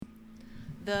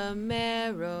The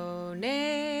Marinade.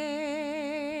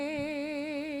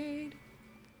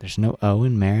 There's no O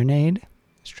in Marinade.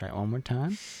 Let's try it one more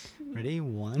time. Ready?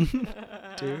 1,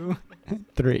 2,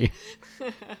 3.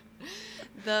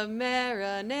 The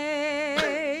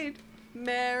Marinade.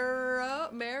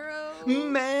 Marinade.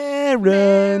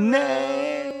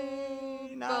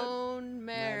 Bone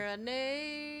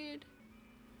marinade.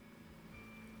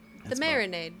 The That's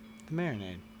Marinade. The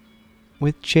Marinade.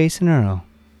 With Jason Earle.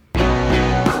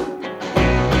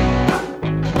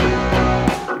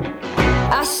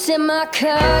 I send my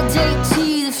car date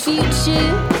to the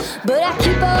future, but I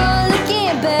keep on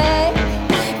looking back.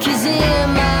 'Cause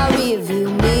in my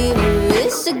rearview mirror,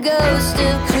 it's a ghost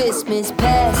of Christmas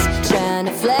past, trying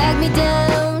to flag me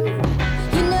down.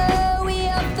 You know we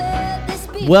all felt this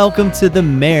before. Welcome to The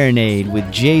Marinade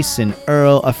with Jason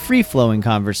Earle, a free-flowing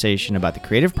conversation about the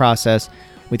creative process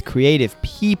with creative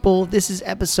people. This is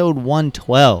episode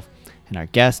 112, and our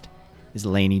guest is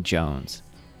Laney Jones.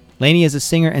 Laney is a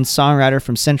singer and songwriter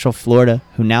from Central Florida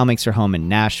who now makes her home in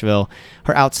Nashville.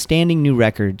 Her outstanding new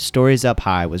record, Stories Up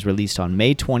High, was released on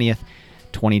May 20th,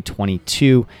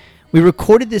 2022. We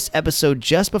recorded this episode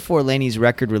just before Laney's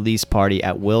record release party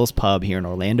at Will's Pub here in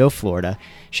Orlando, Florida.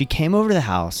 She came over to the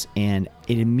house, and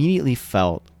it immediately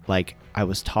felt like I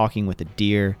was talking with a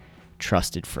dear,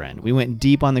 trusted friend. We went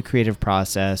deep on the creative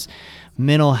process,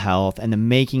 mental health, and the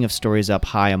making of Stories Up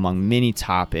High, among many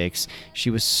topics. She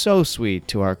was so sweet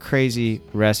to our crazy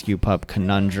rescue pup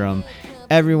conundrum.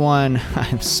 Everyone,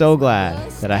 I'm so glad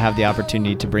that I have the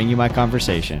opportunity to bring you my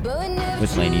conversation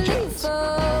with Laney Jones.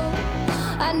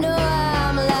 I know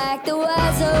I'm like the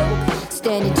wise oak,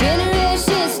 standing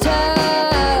generations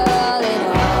tall, and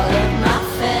all of my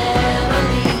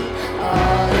family,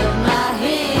 all of my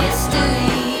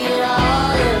history, and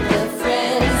all of the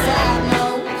friends I've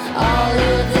known, all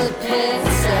of the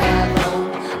pets I've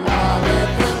owned, all of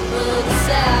the books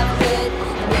I've read,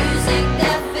 music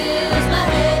that fills my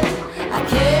head, I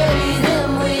carry them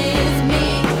with me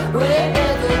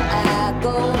wherever I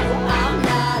go. I'm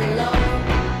not alone.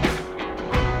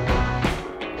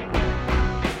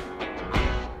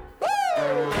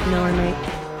 No, I might.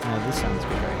 Oh, this sounds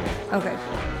good right here. Okay.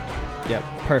 Yep,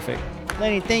 perfect.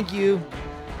 Laney, thank you.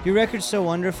 Your record's so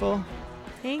wonderful.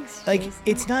 Thanks, Like, Jason.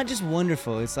 it's not just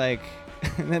wonderful. It's like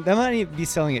that might even be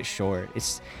selling it short.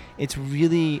 It's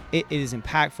really it is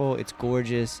impactful. It's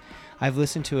gorgeous. I've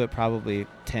listened to it probably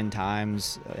 10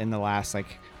 times in the last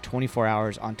 24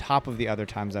 hours on top of the other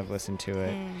times I've listened to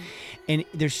it. And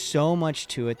there's so much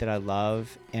to it that I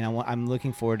love, and I'm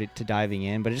looking forward to diving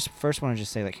in. But I just first want to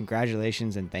just say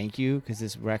congratulations and thank you, because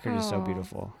this record is so Aw,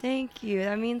 beautiful. Thank you.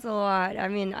 That means a lot. I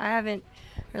mean, I haven't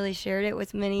really shared it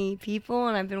with many people,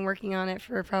 and I've been working on it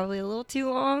for probably a little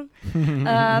too long.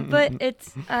 But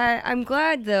I'm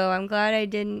glad though. I'm glad I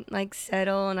didn't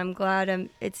settle, and I'm glad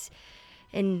it's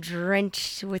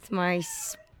drenched with my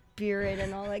spirit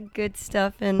and all that good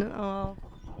stuff. And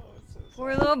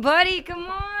poor little buddy, come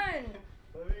on.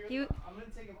 I'm gonna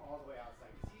take him all the way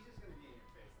outside because he's just gonna be in your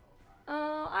face the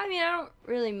whole time. I mean, I don't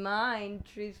really mind,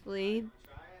 truthfully.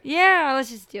 Yeah, let's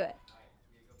just do it.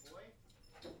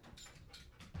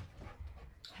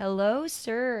 Hello,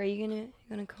 sir. Are you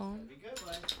gonna call him? Be good,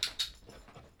 bud.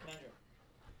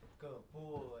 Good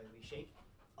boy. We shake.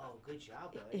 Oh, good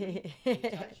job, buddy. Good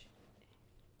touch.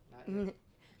 Not your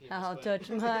I'll penis,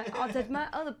 touch my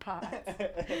other parts. I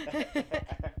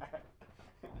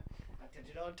touch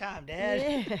it all the time, Dad.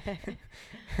 Yeah.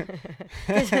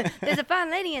 There's a fine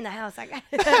lady in the house. I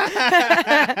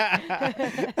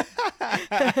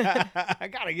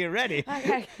gotta get ready. I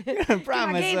gotta I'm get proud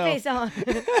of my game face myself.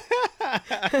 on.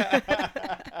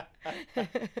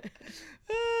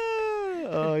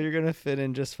 Oh, you're gonna fit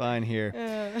in just fine here.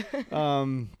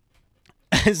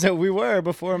 So we were,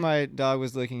 before my dog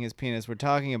was licking his penis, we're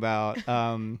talking about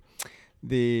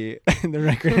the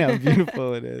record, how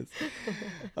beautiful it is.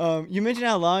 You mentioned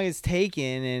how long it's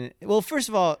taken, and well, first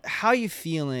of all, how you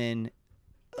feeling?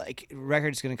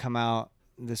 Record's gonna come out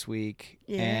this week,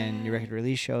 and your record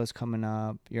release show is coming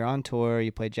up. You're on tour.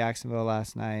 You played Jacksonville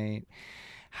last night.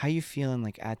 How you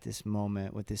feeling at this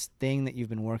moment with this thing that you've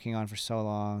been working on for so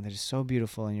long that is so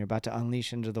beautiful, and you're about to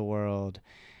unleash into the world?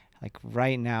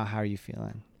 Right now, how are you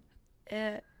feeling?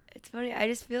 It's funny. I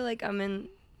just feel like I'm in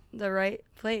the right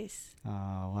place.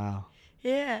 Oh, wow.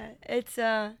 Yeah, it's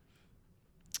one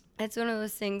of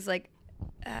those things. I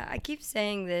keep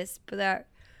saying this, but that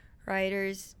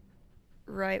writers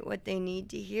write what they need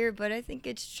to hear. But I think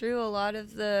it's true. A lot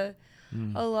of the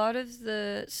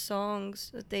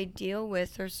songs that they deal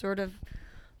with are sort of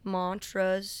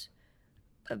mantras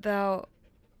about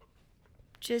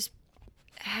just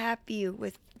happy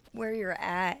with where you're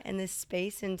at in this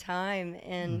space and time,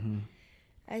 and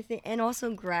I think, and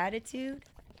also gratitude.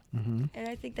 And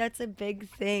I think that's a big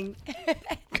thing.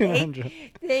 Conundrum.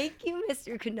 Thank you,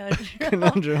 Mr. Conundrum.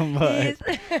 Conundrum, bud.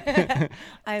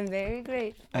 I'm very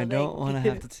grateful. I don't want to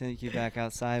have to take you back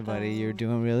outside, buddy. You're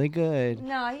doing really good.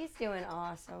 No, he's doing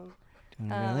awesome. Doing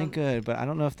really good, but I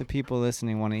don't know if the people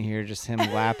listening want to hear just him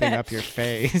lapping up your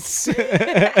face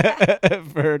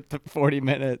for 40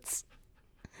 minutes.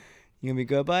 You gonna be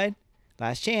good, bud?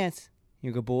 Last chance.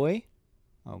 You a good boy?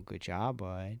 Oh, good job,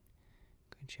 bud.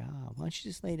 Good job. Why don't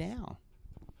you just lay down?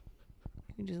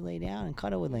 You can just lay down and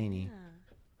cuddle with Laney. Yeah.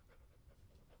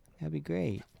 That'd be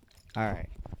great. All right.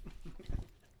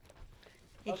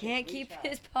 He can't keep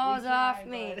his paws off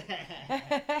me.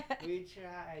 We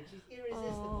tried. She's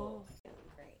irresistible.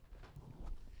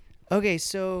 Okay,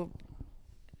 so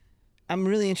I'm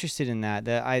really interested in that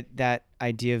that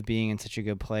idea of being in such a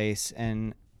good place,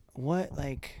 and what,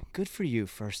 like, good for you,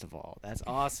 first of all. That's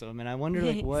awesome. And I wonder,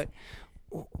 like,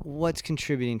 what's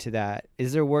contributing to that?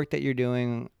 Is there work that you're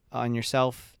doing on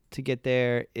yourself to get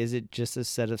there? Is it just a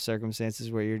set of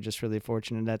circumstances where you're just really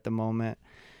fortunate at the moment?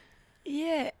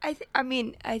 Yeah, I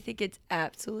think it's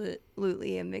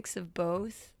absolutely a mix of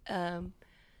both.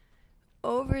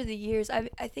 Over the years,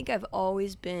 I think I've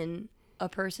always been a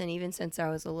person, even since I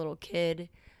was a little kid,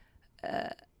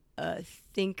 a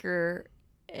thinker,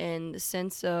 in the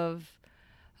sense of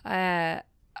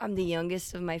I'm the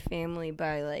youngest of my family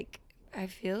by, like, I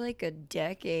feel like a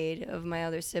decade. Of my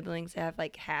other siblings have,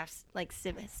 like,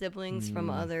 siblings from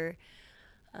other,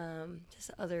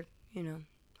 just other,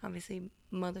 obviously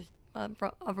mothers.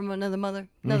 From another mother,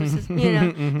 another sister,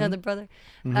 another brother.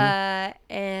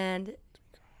 And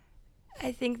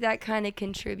I think that kind of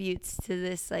contributes to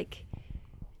this, like,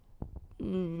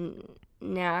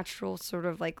 natural sort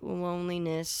of, like,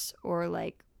 loneliness, or,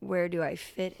 like, where do I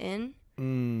fit in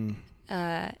and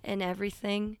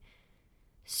everything.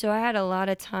 So I had a lot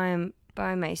of time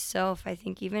by myself, I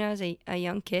think, even as a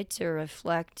young kid, to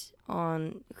reflect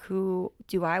on who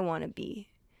do I want to be.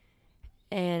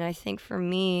 And I think for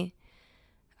me,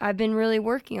 I've been really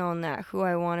working on that, who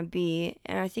I want to be.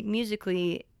 And I think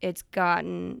musically, it's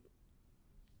gotten,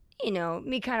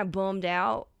 me kind of bummed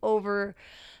out over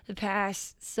the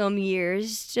past some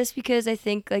years, just because I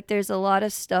think, like, there's a lot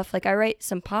of stuff. Like, I write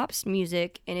some pops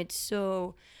music, and it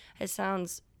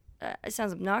sounds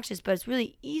obnoxious, but it's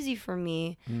really easy for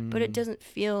me, but it doesn't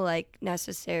feel like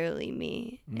necessarily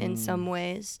me in some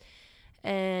ways.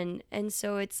 And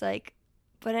so it's like,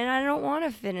 but I don't want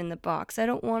to fit in the box. I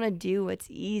don't want to do what's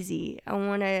easy. I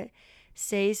want to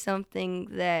say something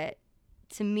that,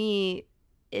 to me,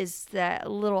 is that a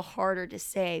little harder to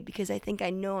say, because I think I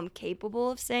know I'm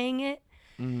capable of saying it.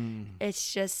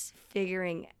 It's just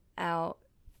figuring out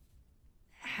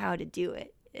how to do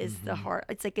it is the hard.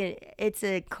 It's like it's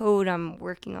a code I'm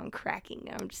working on cracking.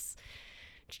 I'm just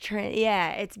trying.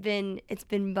 Yeah, it's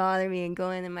been bothering me and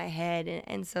going in my head,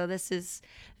 and so this is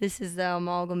the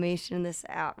amalgamation, this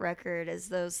out record, is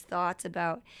those thoughts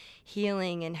about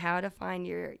healing and how to find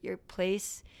your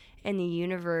place in the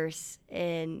universe,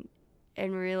 and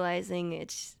realizing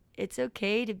it's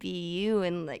okay to be you.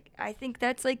 And, like, I think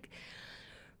that's, like,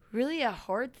 really a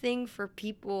hard thing for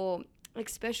people,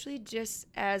 especially just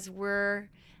as we're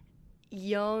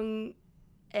young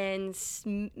and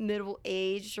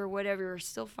middle-aged or whatever. We're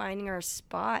still finding our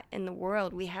spot in the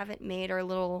world. We haven't made our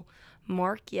little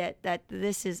mark yet that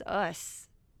this is us.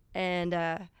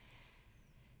 And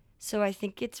so I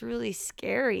think it's really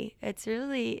scary. It's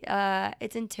really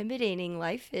it's intimidating.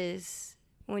 Life is,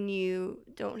 when you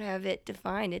don't have it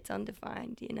defined. It's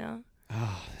undefined,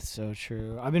 Oh, that's so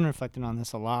true. I've been reflecting on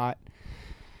this a lot.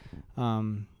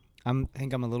 I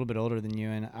think I'm a little bit older than you,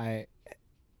 and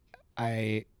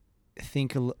I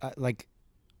think, like,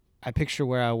 I picture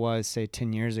where I was, say,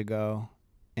 10 years ago,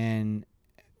 and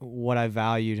what I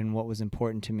valued and what was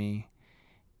important to me,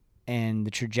 and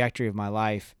the trajectory of my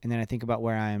life. And then I think about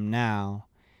where I am now,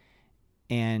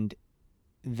 and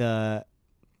the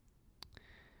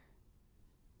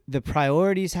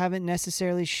priorities haven't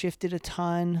necessarily shifted a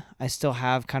ton. I still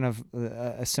have kind of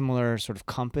a similar sort of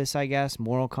compass, I guess,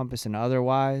 moral compass and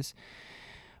otherwise.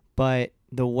 But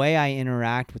the way I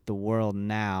interact with the world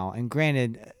now, and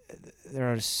granted,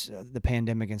 the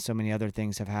pandemic and so many other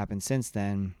things have happened since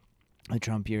then, the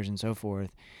Trump years and so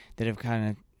forth, that have kind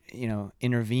of,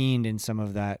 intervened in some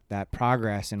of that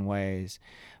progress in ways.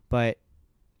 But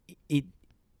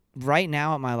right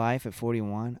now in my life at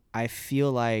 41, I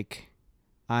feel like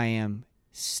I am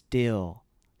still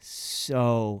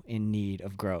so in need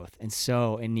of growth and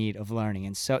so in need of learning.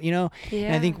 And so, and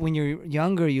I think when you're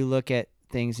younger, you look at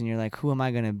things and you're like, who am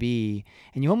I going to be?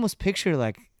 And you almost picture,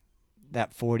 like,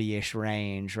 that 40-ish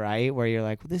range, right? Where you're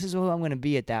like, well, this is who I'm going to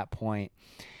be at that point.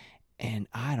 And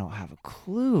I don't have a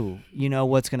clue,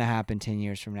 what's going to happen 10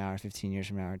 years from now or 15 years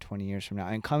from now or 20 years from now.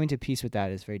 And coming to peace with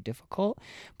that is very difficult,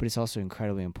 but it's also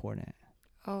incredibly important.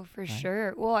 Oh, for Right?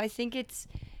 sure. Well, I think it's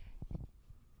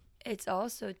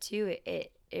also too,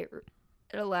 it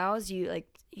allows you, like,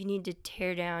 you need to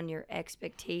tear down your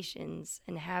expectations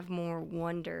and have more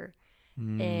wonder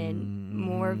and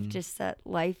more of just that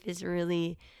life is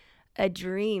really a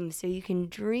dream. So you can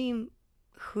dream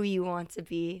who you want to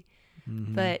be,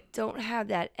 but don't have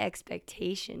that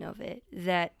expectation of it,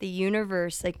 that the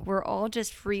universe, like, we're all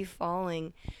just free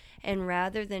falling. And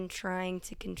rather than trying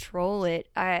to control it,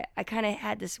 I kind of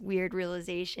had this weird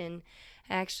realization.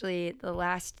 Actually, the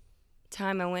last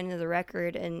time I went into the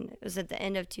record, and it was at the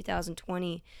end of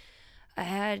 2020,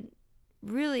 I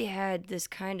really had this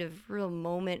kind of real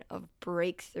moment of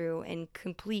breakthrough and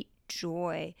complete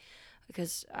joy,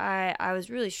 because I was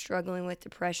really struggling with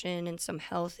depression and some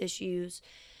health issues.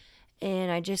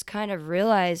 And I just kind of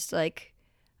realized, like,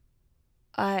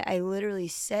 I literally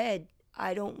said,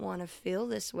 I don't want to feel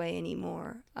this way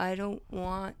anymore. I don't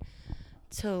want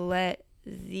to let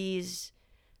this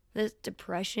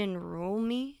depression rule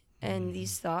me and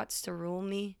these thoughts to rule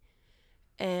me.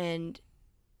 And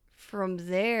from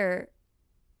there,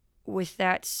 with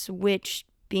that switch,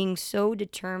 being so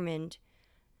determined,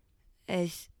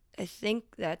 I think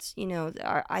that's,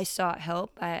 I sought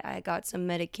help. I got some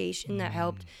medication that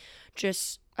helped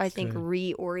just, I think,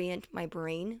 reorient my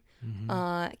brain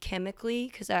chemically,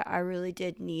 because I really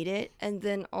did need it. And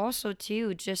then also,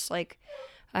 too, just like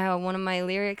one of my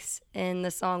lyrics in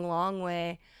the song Long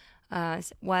Way,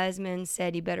 wise men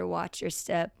said, you better watch your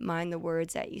step, mind the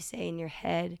words that you say in your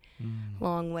head.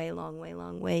 Long way, long way,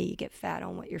 long way, you get fat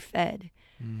on what you're fed.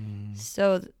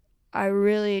 So I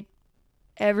really,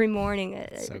 every morning,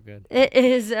 So good. it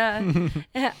is, and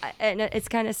it's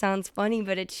kind of sounds funny,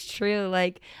 but it's true.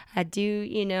 Like, I do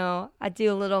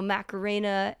a little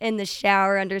Macarena in the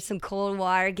shower under some cold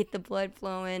water, get the blood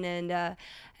flowing,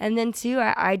 and then too,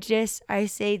 I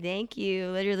say thank you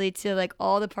literally to, like,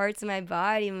 all the parts of my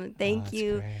body. Thank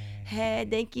you, great.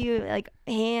 head. Thank you, like,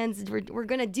 hands. We're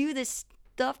gonna do this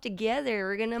stuff together.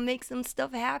 We're gonna make some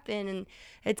stuff happen, and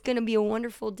it's gonna be a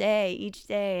wonderful day each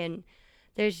day. And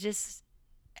there's just,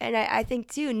 and I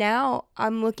think too, now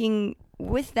I'm looking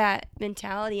with that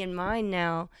mentality in mind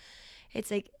now. It's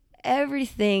like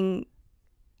everything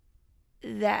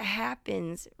that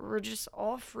happens, we're just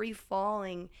all free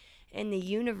falling in the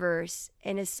universe.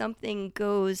 And if something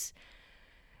goes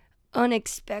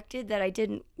unexpected that I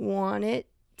didn't want it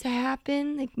to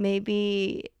happen, like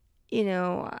maybe,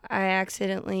 I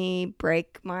accidentally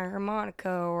break my harmonica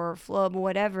or flub,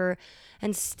 whatever,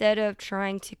 instead of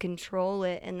trying to control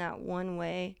it in that one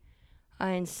way,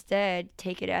 I instead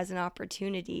take it as an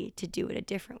opportunity to do it a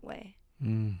different way.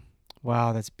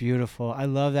 Wow, that's beautiful. I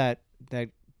love that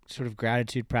sort of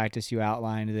gratitude practice you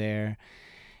outlined there.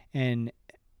 And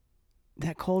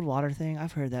that cold water thing,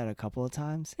 I've heard that a couple of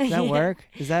times. Does that work?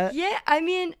 Is that? Yeah, I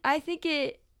mean, I think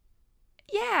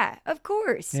yeah, of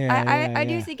course. I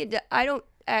do think it. I don't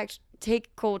actually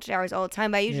take cold showers all the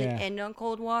time, but I usually end on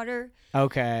cold water.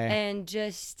 Okay. And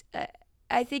just,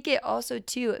 I think it also,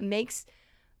 too, it makes,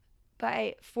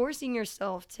 by forcing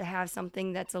yourself to have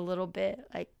something that's a little bit,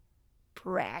 like,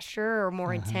 pressure or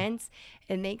more intense,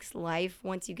 it makes life,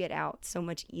 once you get out, so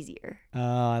much easier.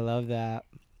 Oh, I love that.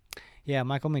 Yeah,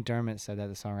 Michael McDermott said that,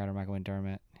 the songwriter Michael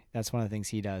McDermott. That's one of the things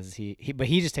he does. But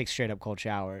he just takes straight up cold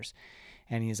showers.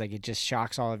 And he's like, it just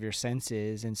shocks all of your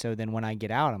senses. And so then when I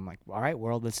get out, I'm like, all right,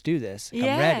 world, let's do this. Like,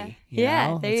 I'm ready. There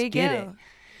let's you get go. it.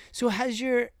 So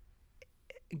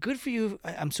good for you.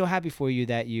 I'm so happy for you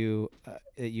that you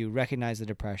recognize the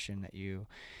depression,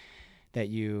 that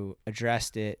you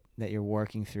addressed it, that you're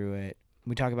working through it.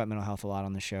 We talk about mental health a lot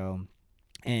on the show.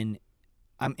 And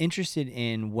I'm interested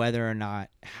in whether or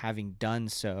not having done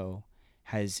so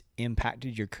has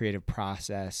impacted your creative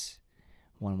process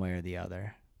one way or the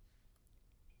other.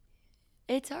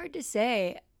 It's hard to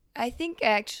say. I think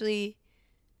actually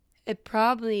it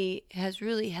probably has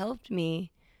really helped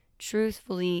me,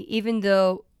 truthfully, even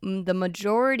though the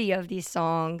majority of these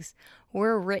songs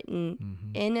were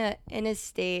written in a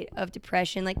state of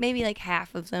depression, like maybe like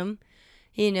half of them.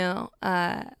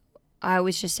 I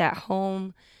was just at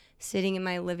home, sitting in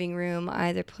my living room,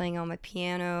 either playing on my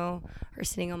piano or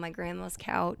sitting on my grandma's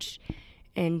couch,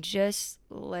 and just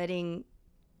letting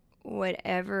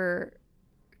whatever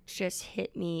just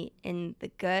hit me in the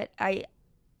gut. I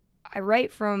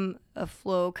write from a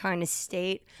flow kind of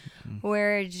state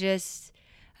where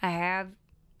I have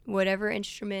whatever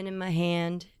instrument in my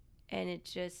hand, and it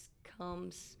just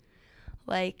comes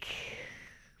like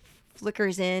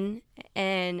flickers in,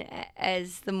 and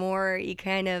as the more you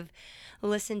kind of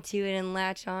listen to it and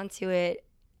latch onto it,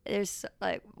 there's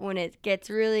like when it gets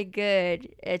really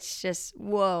good, it's just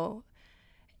whoa.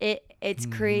 It's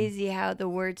crazy how the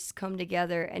words come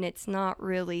together, and it's not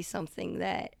really something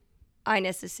that I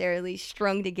necessarily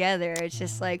strung together. It's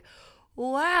just like,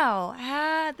 wow,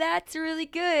 that's really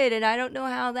good, and I don't know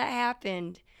how that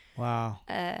happened. Wow.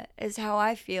 Is how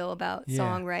I feel about Yeah.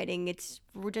 songwriting.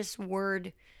 We're just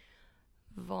word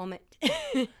vomit.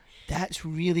 That's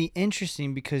really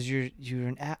interesting because you're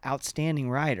an outstanding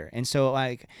writer, and so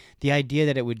like the idea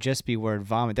that it would just be word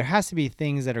vomit, there has to be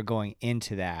things that are going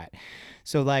into that.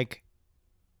 So like,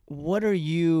 what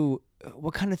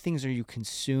kind of things are you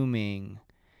consuming?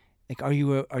 Like, are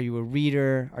you a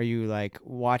reader? Are you like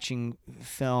watching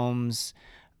films?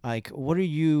 Like, what are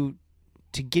you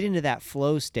to get into that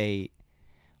flow state?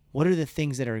 What are the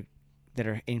things that are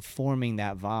informing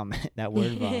that vomit, that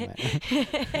word vomit?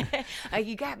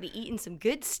 You gotta be eating some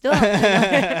good stuff.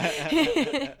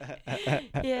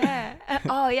 Yeah.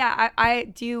 Oh yeah. I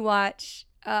do watch.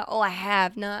 I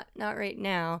have not right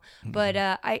now, but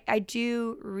I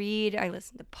do read. I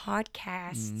listen to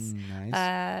podcasts.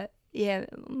 Nice. Yeah,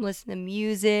 listen to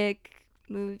music,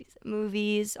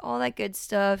 movies, all that good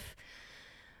stuff.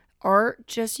 Art,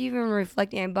 just even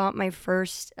reflecting. I bought my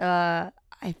first, I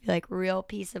feel like, real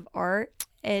piece of art,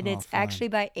 and it's fun. actually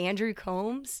by Andrew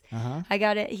Combs. Uh-huh. I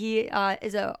got it. He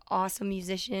is an awesome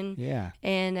musician. Yeah.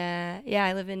 And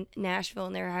I live in Nashville,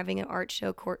 and they're having an art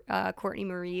show. Courtney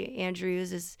Marie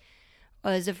Andrews is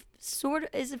a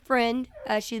friend.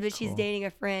 She's dating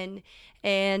a friend,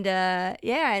 and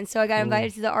and so I got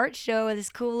invited to the art show at this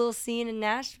cool little scene in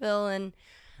Nashville, and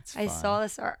I saw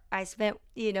this art. I spent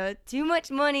too much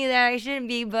money that I shouldn't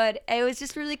be, but it was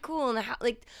just really cool, and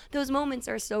like those moments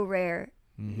are so rare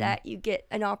that you get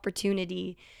an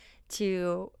opportunity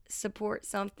to support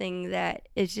something that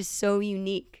is just so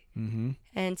unique,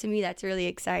 and to me that's really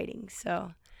exciting.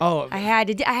 So. Oh, I had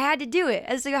to do it.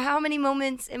 I was like, how many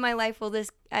moments in my life will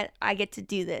I get to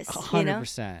do this?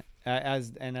 100%.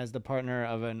 As the partner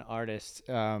of an artist,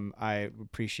 I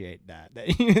appreciate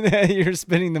that you're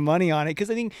spending the money on it, because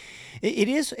I think it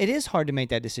is hard to make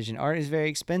that decision. Art is very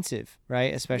expensive,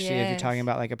 right? Especially if you're talking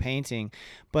about like a painting.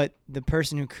 But the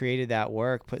person who created that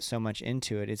work put so much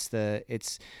into it. It's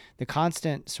the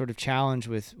constant sort of challenge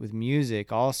with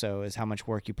music also is how much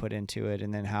work you put into it,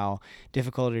 and then how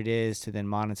difficult it is to then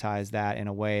monetize that in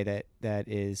a way that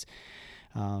is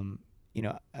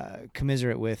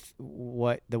commiserate with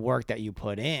what the work that you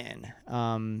put in.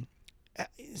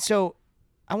 So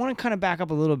I want to kind of back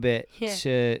up a little bit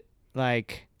to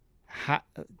like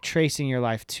tracing your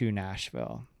life to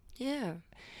Nashville. Yeah.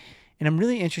 And I'm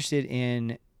really interested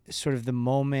in sort of the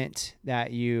moment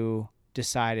that you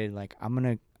decided, like, I'm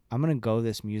going to go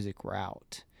this music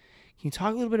route. Can you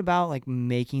talk a little bit about like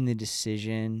making the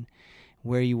decision,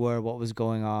 where you were, what was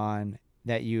going on,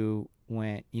 that you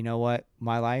went, you know what,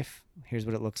 my life, here's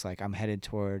what it looks like. I'm headed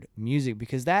toward music,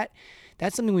 because that's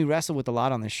something we wrestle with a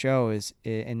lot on the show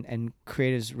and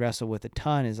creatives wrestle with a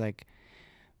ton, is like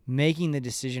making the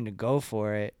decision to go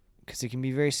for it, because it can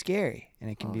be very scary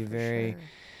and it can be very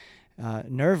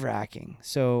nerve-wracking.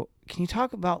 So can you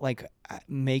talk about like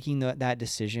making that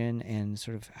decision and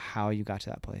sort of how you got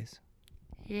to that place?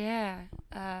 Yeah.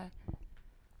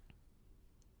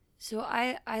 So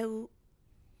I'll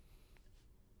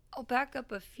back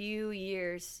up a few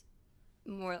years,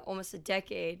 more almost a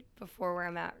decade before where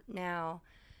I'm at now.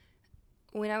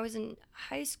 When I was in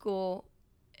high school,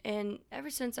 and ever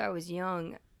since I was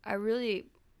young, I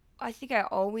think I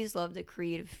always loved the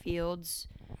creative fields,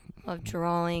 loved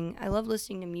drawing. I love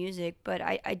listening to music, but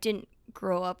I didn't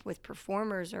grow up with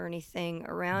performers or anything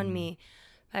around me.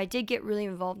 I did get really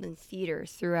involved in theater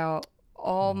throughout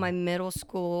all my middle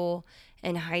school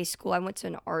and high school. I went to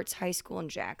an arts high school in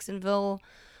Jacksonville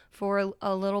for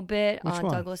a little bit. Which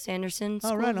one? Douglas Anderson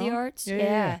School right of the on. Arts.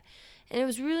 Yeah. And it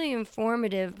was really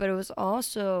informative, but it was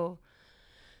also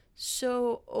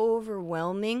so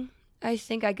overwhelming. I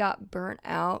think I got burnt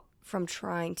out from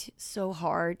trying so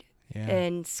hard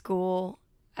in school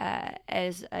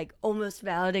as like almost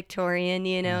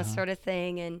valedictorian, sort of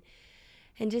thing,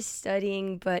 and just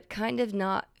studying, but kind of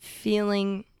not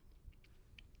feeling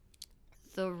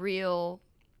the real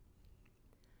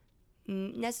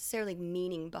necessarily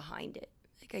meaning behind it.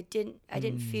 Like I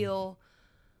didn't feel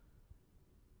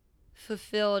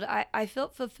fulfilled. I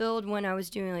felt fulfilled when I was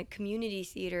doing like community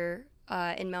theater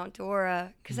in Mount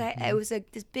Dora, because it was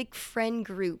like this big friend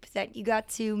group that you got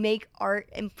to make art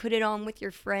and put it on with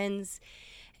your friends,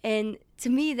 and to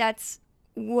me that's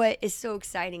what is so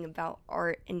exciting about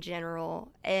art in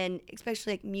general, and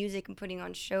especially like music and putting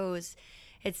on shows,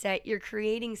 it's that you're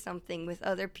creating something with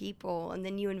other people, and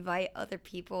then you invite other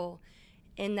people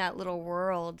in that little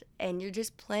world, and you're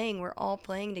just playing. We're all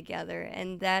playing together,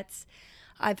 and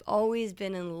I've always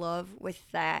been in love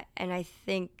with that, and I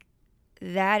think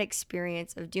that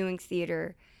experience of doing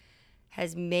theater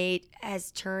has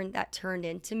turned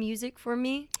into music for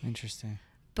me. Interesting.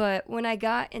 But when I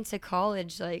got into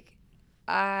college, like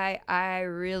I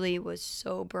really was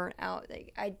so burnt out.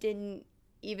 Like I didn't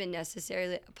even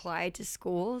necessarily apply to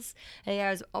schools. I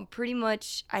was pretty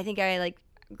much, I think I like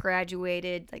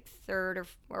graduated like third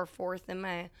or fourth in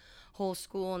my whole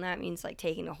school, and that means like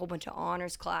taking a whole bunch of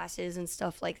honors classes and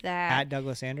stuff like that. At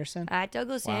Douglas Anderson? At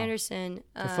Douglas Wow. Anderson.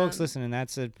 For folks listening,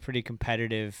 that's a pretty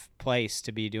competitive place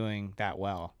to be doing that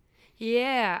well.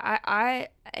 Yeah,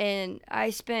 I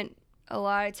spent a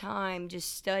lot of time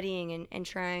just studying and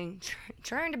trying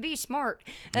to be smart.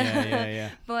 Yeah.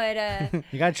 But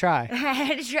you gotta try. I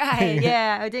had to try.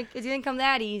 Yeah, it didn't come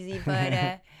that easy,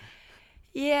 but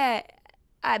yeah.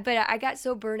 But I got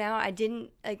so burnt out. I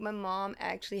didn't, like, my mom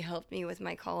actually helped me with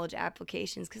my college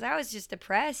applications because I was just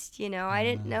depressed, you know. I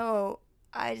didn't know.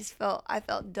 I felt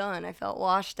done. I felt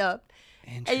washed up.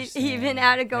 Even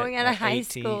out of going out of high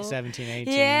school. 17,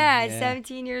 18. Yeah,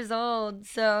 17 years old.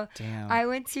 So damn. I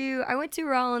went to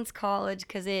Rollins College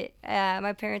because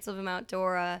my parents live in Mount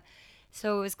Dora,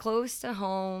 so it was close to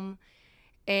home,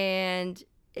 and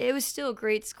it was still a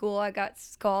great school. I got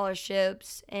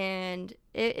scholarships, and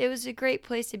it was a great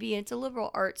place to be. And it's a liberal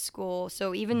arts school,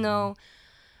 so even though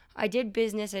I did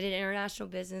business, I did international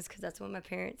business because that's what my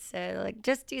parents said. Like,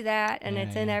 just do that, and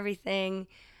it's in everything.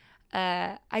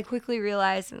 I quickly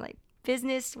realized, like,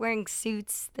 business, wearing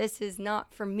suits, this is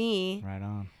not for me. Right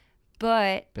on.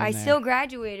 But I still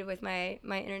graduated with my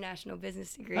international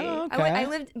business degree. Oh,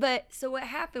 okay. So what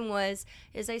happened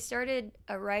is I started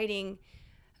writing.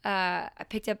 I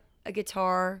picked up a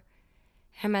guitar.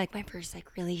 And my first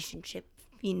like relationship,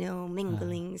 you know,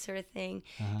 mingling sort of thing.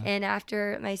 And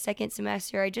after my second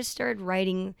semester, I just started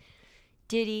writing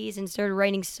ditties and started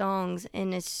writing songs.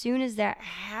 And as soon as that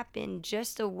happened,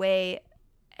 just a way,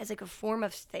 as like a form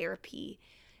of therapy,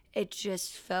 it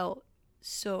just felt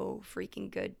so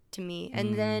freaking good to me.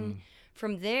 And then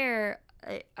from there,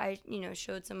 I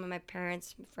showed some of my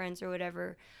parents, friends or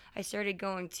whatever. I started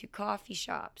going to coffee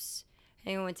shops.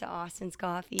 I went to Austin's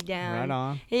Coffee down. Right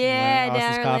on. Yeah,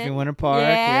 Austin's down Coffee, Winter Park.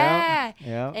 Yeah.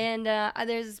 Yep. And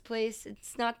there's this place,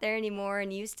 it's not there anymore, in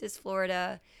Eustis,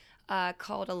 Florida,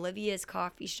 called Olivia's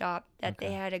Coffee Shop, that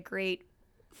they had a great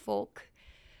folk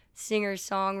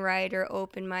singer-songwriter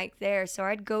open mic there. So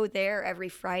I'd go there every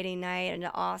Friday night, and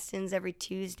to Austin's every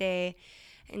Tuesday.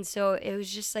 And so it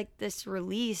was just like this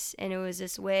release, and it was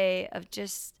this way of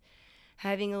just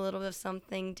having a little bit of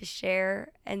something to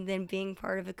share and then being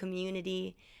part of a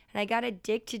community. And I got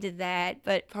addicted to that.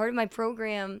 But part of my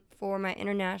program for my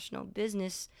international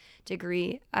business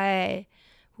degree, my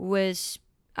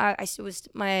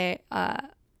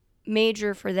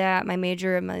major for that, my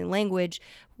major of my language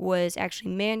was actually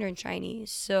Mandarin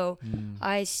Chinese. So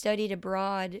I studied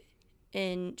abroad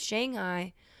in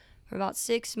Shanghai for about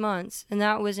 6 months, and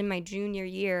that was in my junior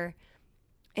year.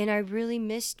 And I really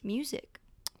missed music.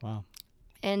 Wow.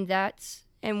 And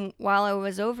while I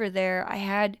was over there,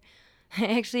 I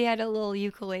actually had a little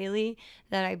ukulele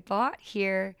that I bought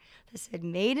here that said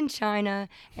made in China,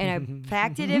 and I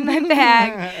packed it in my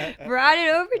bag, brought it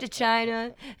over to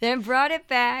China, then brought it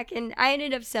back, and I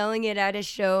ended up selling it at a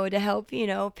show to help,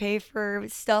 pay for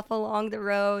stuff along the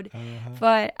road.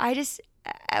 But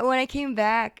when I came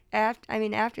back,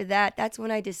 after that, that's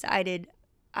when I decided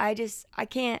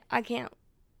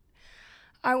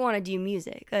I want to do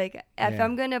music. Like, if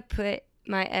I'm going to put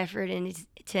my effort into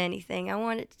anything, I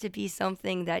want it to be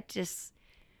something that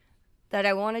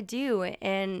I want to do.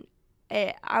 And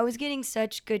I was getting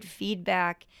such good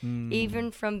feedback, even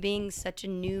from being such a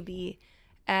newbie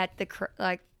at the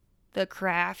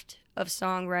craft of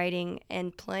songwriting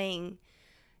and playing.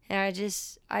 And I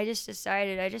just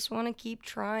decided I just want to keep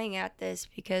trying at this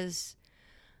because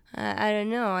I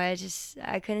don't know.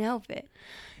 I couldn't help it.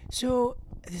 So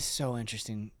this is so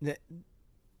interesting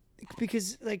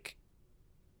because like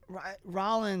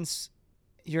Rollins,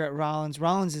 you're at Rollins.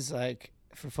 Rollins is like,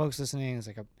 for folks listening, is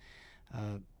like a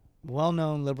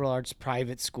well-known liberal arts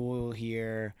private school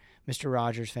here. Mr.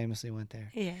 Rogers famously went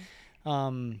there. Yeah.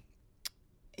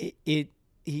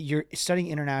 You're studying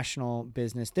international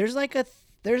business. There's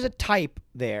a type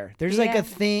there. There's like a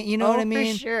thing. You know what I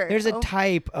mean? For sure. There's a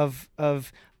type of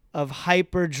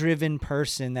hyper-driven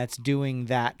person that's doing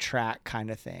that track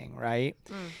kind of thing, right?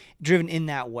 Driven in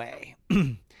that way.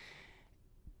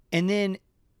 And then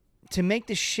to make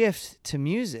the shift to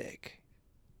music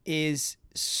is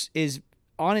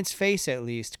on its face, at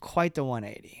least, quite the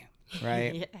 180,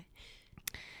 right? Yeah.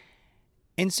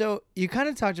 And so you kind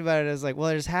of talked about it as like, well,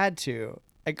 I just had to.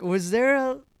 Like, was there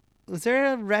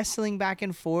a wrestling back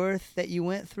and forth that you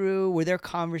went through? Were there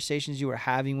conversations you were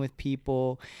having with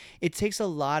people? It takes a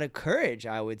lot of courage,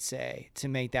 I would say, to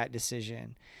make that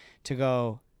decision, to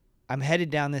go, I'm headed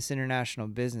down this international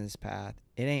business path.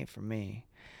 It ain't for me.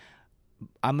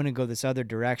 I'm going to go this other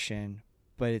direction,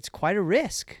 but it's quite a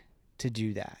risk to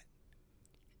do that.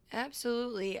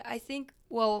 Absolutely. I think,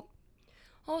 well,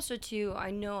 also, too, I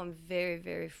know I'm very,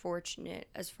 very fortunate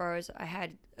as far as I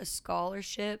had a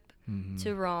scholarship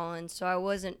to Rollins, so I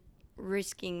wasn't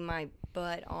risking my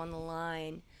butt on the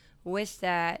line with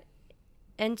that.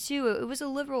 And, two, it was a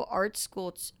liberal arts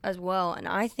school as well, and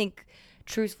I think,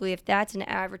 truthfully, if that's an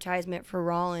advertisement for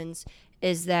Rollins,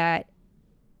 is that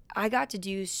I got to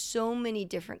do so many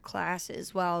different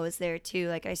classes while I was there, too.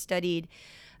 Like, I studied,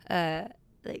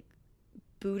 like,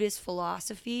 Buddhist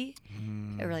philosophy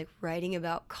or like writing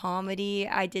about comedy.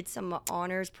 I did some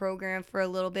honors program for a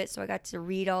little bit, so I got to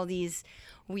read all these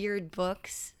weird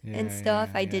books and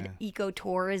stuff. I did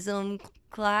ecotourism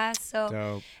class, so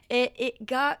Dope. it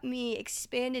got me,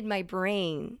 expanded my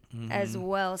brain as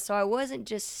well, so I wasn't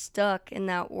just stuck in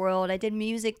that world. I did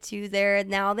music too there.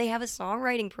 Now they have a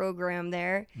songwriting program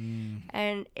there,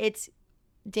 and it's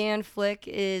Dan Flick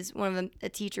is one of the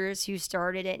teachers who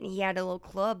started it, and he had a little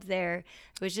club there.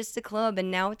 It was just a club,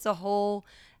 and now it's a whole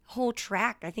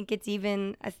track. I think it's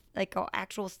even like an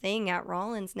actual thing at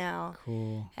Rollins now.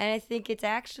 Cool. And I think it's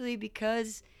actually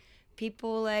because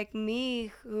people like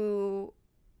me who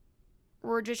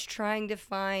were just trying to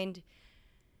find,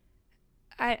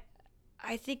 I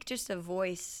think, just a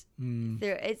voice.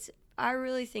 I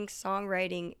really think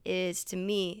songwriting is, to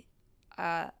me,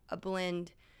 a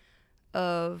blend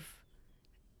of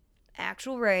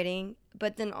actual writing,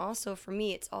 but then also for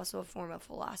me it's also a form of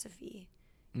philosophy,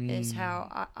 is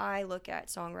how I look at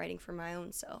songwriting for my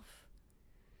own self,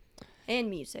 and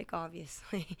music,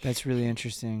 obviously. That's really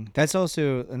interesting. That's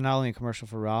also not only a commercial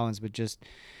for Rollins, but just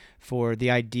for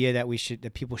the idea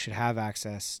that people should have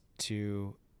access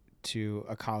to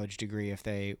a college degree if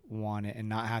they want it, and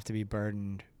not have to be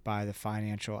burdened by the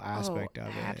financial aspect of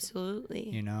it. Absolutely.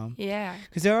 You know? Yeah.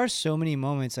 Because there are so many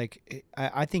moments, like,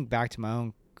 I think back to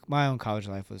my own college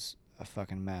life was a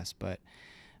fucking mess, but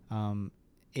I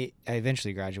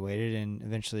eventually graduated and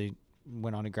eventually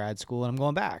went on to grad school, and I'm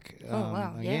going back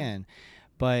again.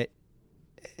 Yeah.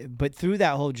 But through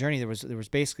that whole journey, there was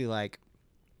basically like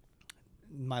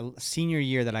my senior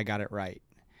year that I got it right.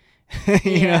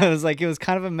 You know, it was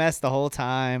kind of a mess the whole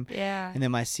time. Yeah. And then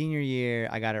my senior year,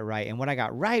 I got it right. And what I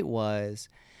got right was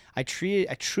I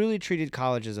truly treated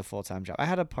college as a full-time job. I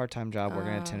had a part-time job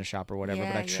working at a tennis shop or whatever,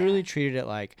 but I truly treated it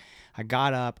like I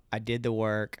got up, I did the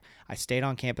work, I stayed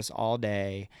on campus all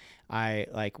day. I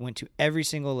like went to every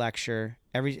single lecture,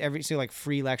 every single like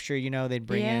free lecture, you know, they'd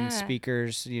bring in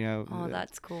speakers, you know. Oh,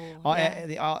 that's cool.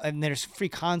 And there's free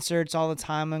concerts all the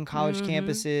time on college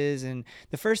campuses. And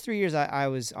the first 3 years I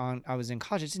was in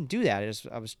college, I didn't do that.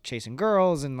 I was chasing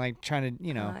girls and like trying to,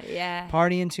 you know,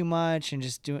 partying too much and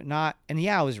just doing not. And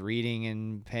I was reading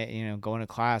and going to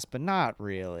class, but not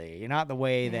really, not the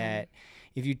way that.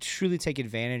 If you truly take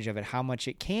advantage of it, how much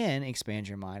it can expand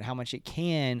your mind, how much it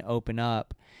can open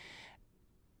up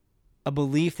a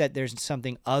belief that there's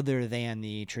something other than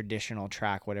the traditional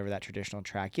track, whatever that traditional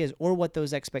track is, or what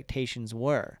those expectations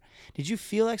were. Did you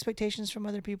feel expectations from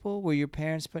other people? Were your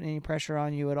parents putting any pressure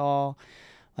on you at all?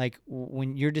 Like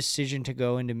when your decision to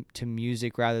go into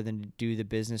music rather than to do the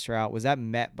business route, was that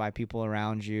met by people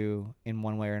around you in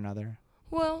one way or another?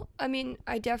 Well, I mean,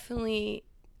 I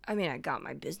got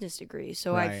my business degree,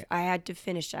 so I had to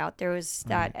finish out. There was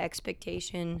that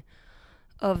expectation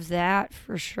of that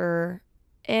for sure.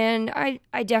 And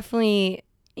I definitely,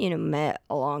 met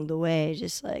along the way.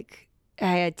 Just like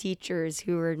I had teachers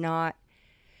who were not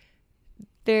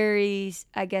very,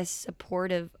 I guess,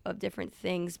 supportive of different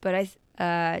things. But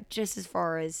just as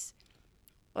far as,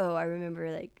 I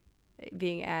remember like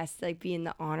being asked like be in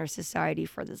the honor society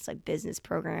for this like business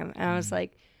program, and I was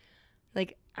like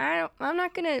I'm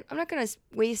not gonna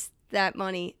waste that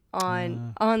money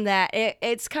on that.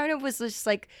 It's kind of was just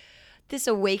like this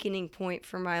awakening point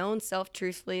for my own self,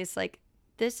 truthfully. It's like,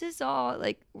 this is all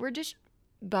like, we're just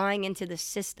buying into the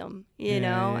system, you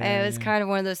know? And it was kind of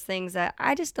one of those things that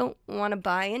I just don't want to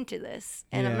buy into this.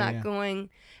 And I'm not going,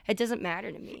 it doesn't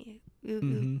matter to me.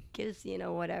 Who gives,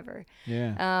 whatever.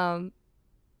 Yeah.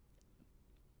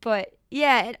 But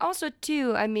yeah, and also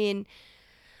too, I mean,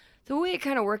 the way it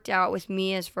kind of worked out with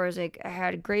me, as far as like I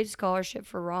had a great scholarship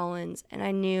for Rollins, and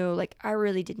I knew like I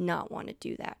really did not want to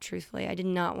do that. Truthfully, I did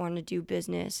not want to do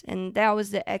business, and that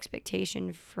was the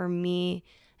expectation for me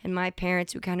and my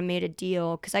parents, who kind of made a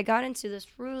deal, because I got into this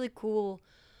really cool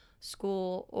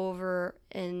school over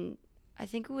in, I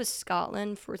think it was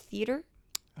Scotland, for theater.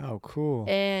 Oh, cool.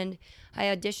 And I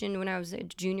auditioned when I was a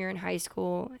junior in high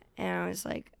school, and I was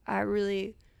like, I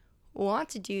really want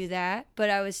to do that,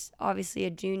 but I was obviously a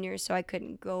junior, so I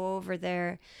couldn't go over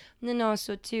there. And then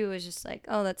also too, it was just like,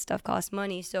 oh, that stuff costs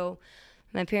money. So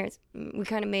my parents, we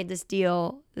kind of made this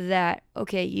deal that,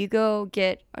 okay, you go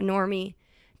get a normie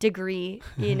degree,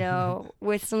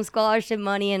 with some scholarship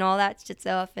money and all that shit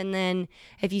stuff, and then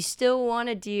if you still want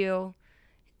to do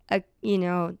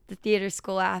the theater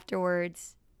school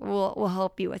afterwards, we'll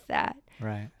help you with that.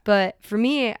 Right. But for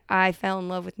me, I fell in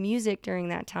love with music during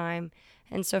that time.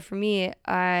 And so for me,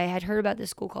 I had heard about this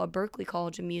school called Berklee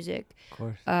College of Music. Of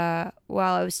course.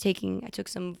 While I took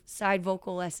some side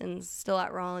vocal lessons still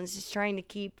at Rollins, just trying to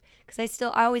keep, because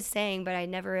I always sang, but I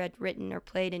never had written or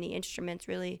played any instruments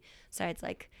really, besides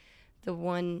like the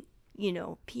one,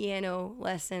 piano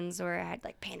lessons, or I had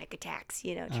like panic attacks,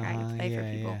 trying to play for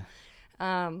people.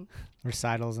 Yeah.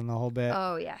 Recitals and the whole bit.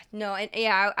 Oh yeah, no, and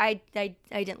yeah, I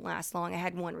didn't last long. I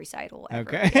had one recital ever.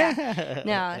 Okay. Yeah.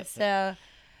 No, so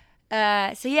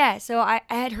I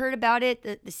had heard about it.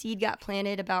 The seed got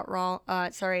planted at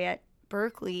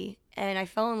Berklee, and I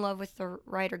fell in love with the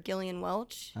writer Gillian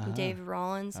Welch and David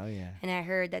Rollins. Oh yeah. And I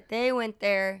heard that they went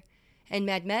there and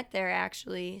had met there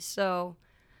actually. So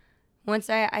once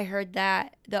I heard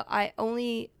that,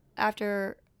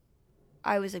 after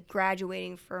I was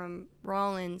graduating from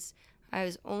Rollins, I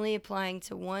was only applying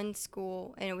to one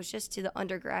school, and it was just to the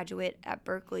undergraduate at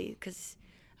Berklee, because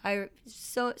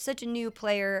such a new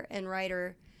player and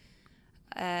writer,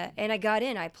 and I got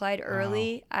in. I applied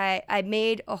early. Wow. I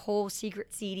made a whole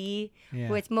secret CD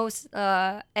with most,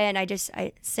 and I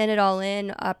sent it all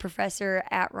in. A professor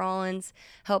at Rollins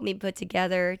helped me put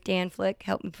together. Dan Flick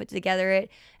helped me put together it,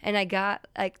 and I got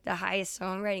like the highest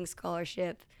songwriting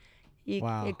scholarship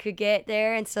you could get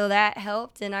there, and so that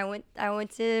helped. And I went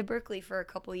to Berklee for a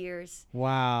couple years.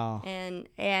 Wow. And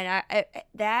I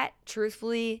that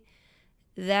truthfully,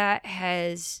 that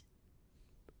has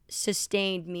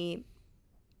sustained me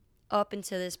up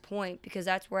until this point, because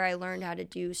that's where I learned how to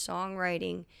do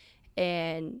songwriting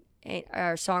and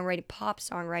pop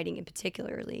songwriting in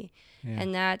particularly. Yeah.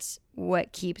 And that's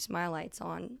what keeps my lights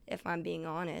on, if I'm being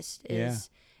honest, is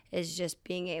just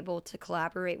being able to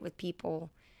collaborate with people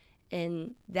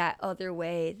in that other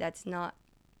way that's not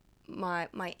my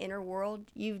inner world.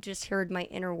 You've just heard my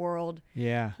inner world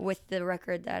with the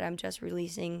record that I'm just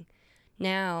releasing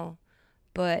now,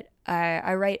 but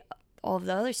I write all of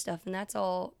the other stuff, and that's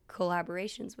all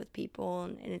collaborations with people,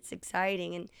 and it's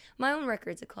exciting. And my own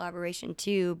record's a collaboration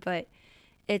too, but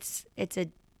it's a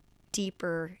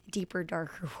deeper,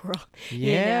 darker world.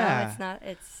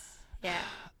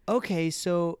 Okay,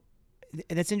 so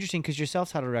that's interesting, because your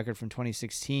self-titled record from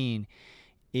 2016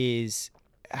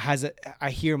 I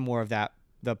hear more of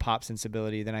the pop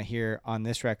sensibility than I hear on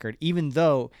this record, even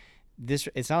though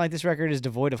it's not like this record is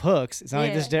devoid of hooks. It's not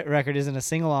like this record isn't a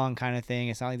sing-along kind of thing.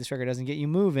 It's not like this record doesn't get you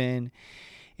moving.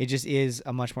 It just is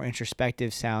a much more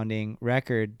introspective sounding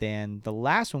record than the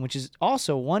last one, which is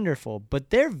also wonderful,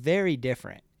 but they're very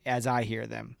different as I hear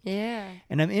them. Yeah.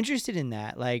 And I'm interested in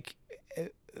that, like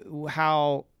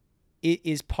how it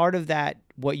is part of that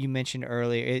what you mentioned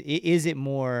earlier. Is it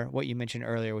more what you mentioned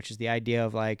earlier, which is the idea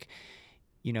of like,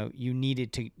 you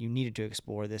needed to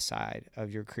explore this side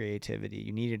of your creativity.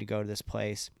 You needed to go to this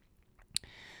place.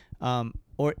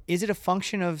 Or is it a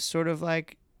function of sort of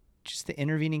like just the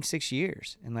intervening 6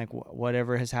 years and like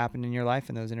whatever has happened in your life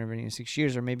in those intervening 6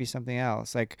 years, or maybe something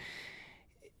else? Like,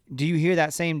 do you hear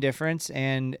that same difference?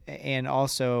 And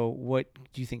also, what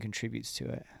do you think contributes to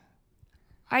it?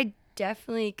 I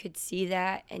definitely could see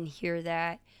that and hear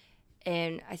that.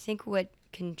 And I think what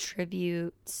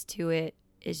contributes to it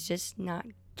is just not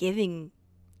giving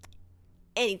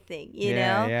anything, you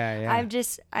know?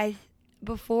 Yeah.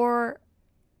 Before,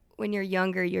 when you're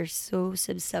younger, you're so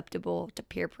susceptible to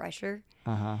peer pressure.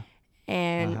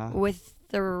 And with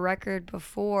the record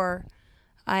before,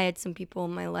 I had some people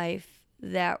in my life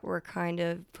that were kind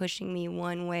of pushing me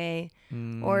one way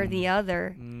or the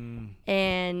other.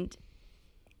 And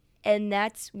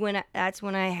that's when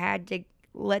I had to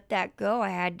let that go. I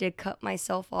had to cut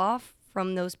myself off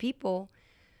from those people,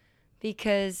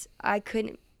 because I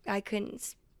couldn't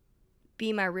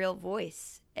be my real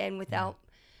voice. And without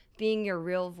being your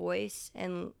real voice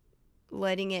and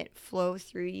letting it flow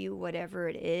through you, whatever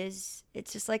it is,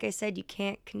 it's just like I said, you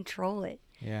can't control it.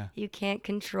 Yeah. You can't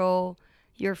control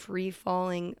your free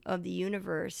falling of the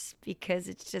universe because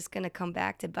it's just going to come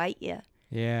back to bite you.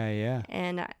 Yeah, yeah.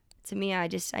 And to me, I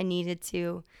needed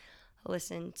to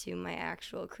listen to my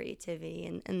actual creativity,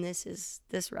 and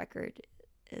this record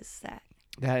is that.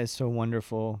 That is so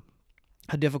wonderful.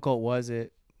 How difficult was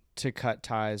it to cut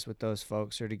ties with those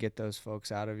folks or to get those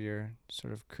folks out of your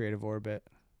sort of creative orbit?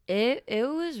 It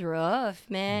was rough,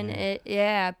 man.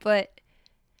 Yeah. But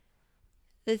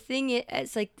the thing is,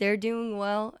 it's like they're doing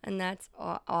well, and that's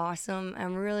awesome.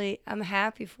 I'm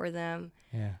happy for them.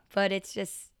 Yeah. But it's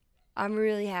just, I'm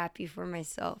really happy for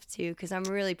myself too, because I'm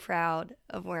really proud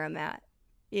of where I'm at,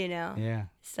 you know? Yeah.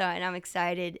 So, and I'm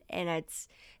excited, and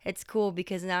it's cool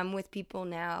because I'm with people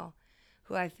now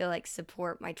who I feel like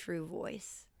support my true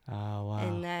voice. Oh, wow.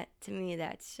 And that, to me,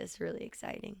 that's just really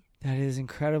exciting. That is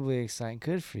incredibly exciting.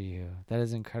 Good for you. That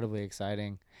is incredibly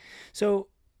exciting. So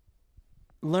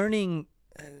learning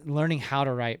how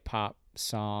to write pop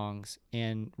songs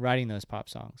and writing those pop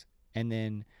songs, and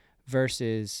then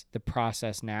versus the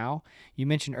process now. You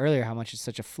mentioned earlier how much it's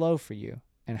such a flow for you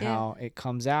and how it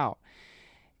comes out.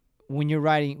 When you're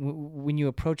writing, when you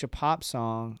approach a pop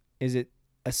song, is it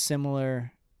a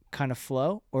similar kind of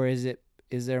flow, or is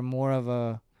there more of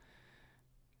a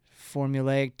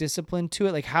formulaic discipline to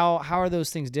it? Like how are those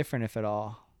things different, if at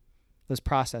all, those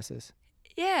processes?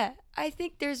 Yeah, I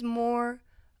think there's more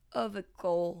of a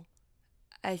goal,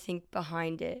 I think,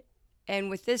 behind it. And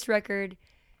with this record,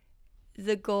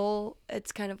 the goal,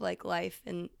 it's kind of like life.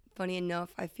 And funny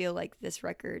enough, I feel like this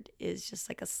record is just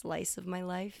like a slice of my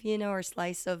life, you know, or a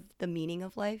slice of the meaning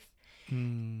of life.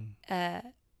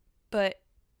 But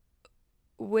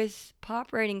with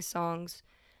pop writing songs,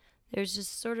 there's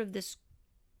just sort of this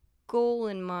goal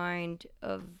in mind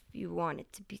of you want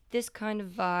it to be this kind of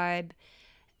vibe.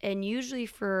 And usually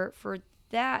for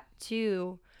that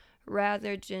too,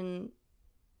 rather than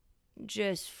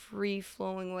just free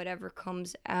flowing whatever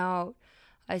comes out,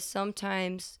 I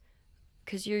sometimes,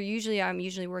 because I'm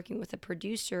usually working with a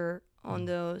producer on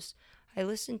those, I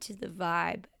listen to the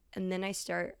vibe, and then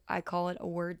I call it a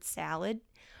word salad,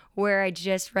 where I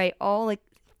just write all like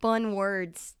fun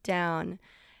words down,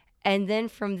 and then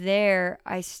from there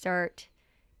I start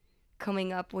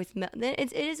coming up with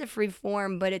it is a free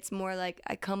form, but it's more like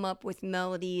I come up with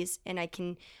melodies, and I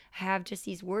can have just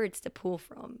these words to pull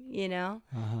from, you know.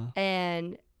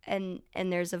 And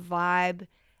there's a vibe,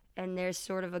 and there's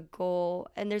sort of a goal,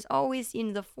 and there's always, you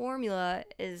know, the formula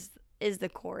is the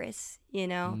chorus, you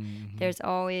know. There's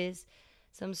always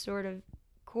some sort of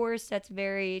chorus that's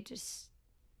very just,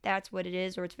 that's what it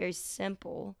is, or it's very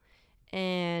simple,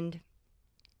 and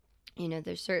you know,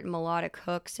 there's certain melodic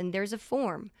hooks, and there's a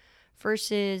form.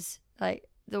 Versus like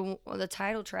the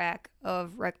title track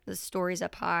of the Stories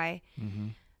Up High,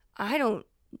 I don't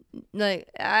like,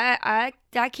 I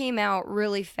that came out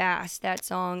really fast, that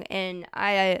song, and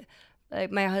I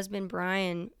like, my husband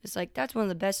Brian is like, that's one of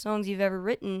the best songs you've ever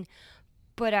written,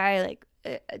 but I like,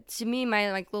 to me,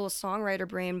 my like little songwriter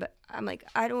brain, but I'm like,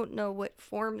 I don't know what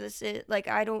form this is, like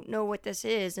I don't know what this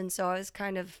is, and so I was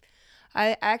kind of,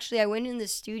 I went in the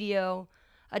studio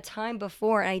a time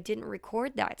before, and I didn't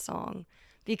record that song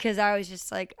because I was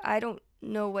just like, I don't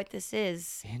know what this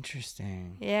is.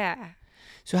 Interesting. Yeah.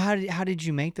 So how did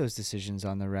you make those decisions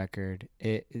on the record?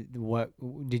 What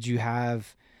did you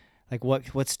have, like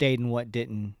what stayed and what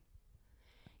didn't?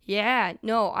 Yeah,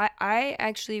 no, I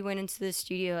actually went into the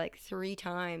studio like 3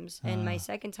 times, and my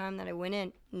second time that I went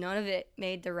in, none of it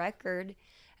made the record.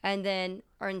 And then,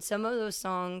 or in some of those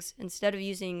songs, instead of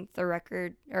using the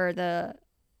record or the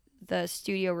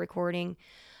studio recording,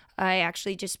 I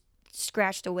actually just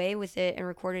scratched away with it and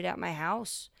recorded at my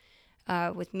house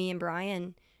with me and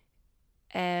Brian,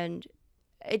 and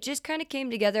it just kind of came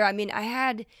together. I mean, I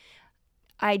had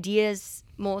ideas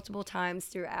multiple times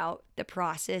throughout the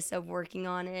process of working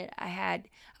on it. I had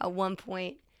at one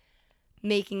point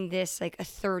making this like a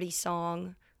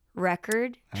 30-song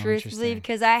record, truthfully,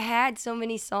 because I had so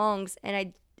many songs,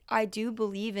 and I do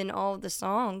believe in all of the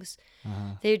songs.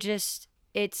 They're just,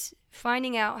 it's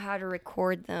finding out how to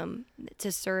record them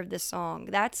to serve the song.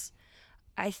 That's,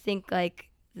 I think, like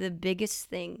the biggest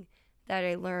thing that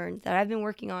I learned, that I've been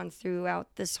working on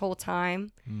throughout this whole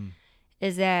time,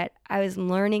 is that I was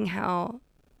learning how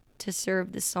to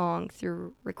serve the song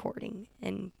through recording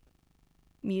and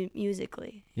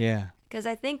musically. Yeah. Because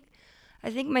I think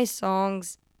my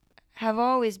songs have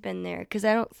always been there, because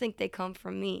I don't think they come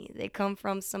from me. They come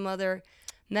from some other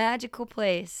magical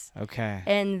place. Okay.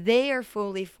 And they are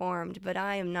fully formed, but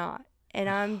I am not. And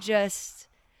I'm just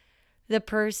the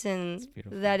person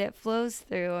that it flows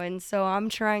through. And so I'm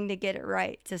trying to get it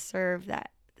right to serve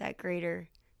that greater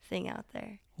thing out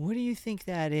there. What do you think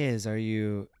that is? Are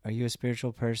you a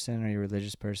spiritual person? Are you a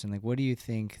religious person? Like, what do you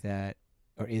think that,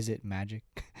 or is it magic?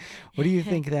 What do you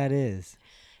think that is?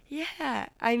 Yeah,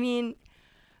 I mean,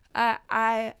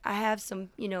 I have some,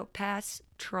 past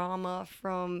trauma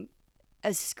from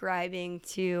ascribing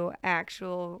to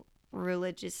actual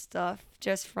religious stuff,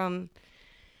 just from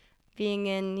being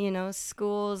in,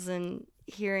 schools and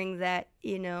hearing that,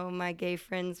 my gay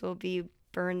friends will be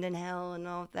burned in hell and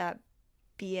all of that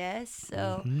BS.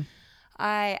 So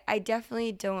I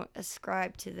definitely don't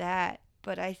ascribe to that,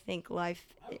 but I think life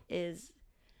is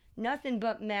nothing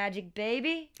but magic,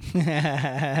 baby.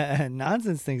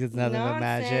 Nonsense thinks it's nothing but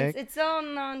magic. It's all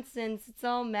nonsense. It's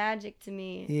all magic to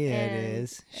me. Yeah, it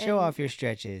is. Show off your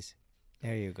stretches.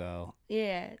 There you go.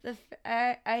 Yeah,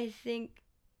 I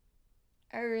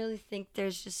really think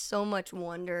there's just so much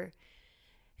wonder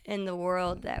in the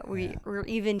world that we're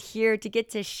even here to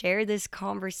get to share this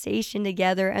conversation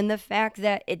together, and the fact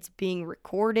that it's being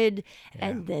recorded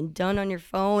and then done on your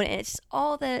phone, and it's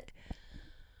all that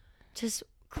just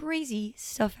crazy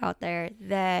stuff out there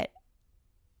that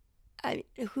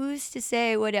who's to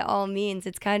say what it all means?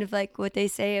 It's kind of like what they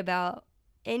say about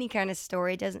any kind of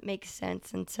story. It doesn't make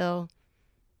sense until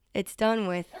it's done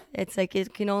with. It's like you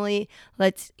can only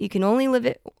live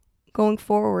it going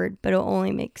forward, but it'll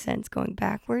only make sense going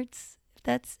backwards.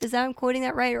 Is that I'm quoting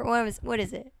that right, or what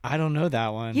is it? I don't know that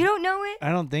one. You don't know it? I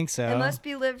don't think so. It must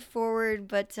be lived forward,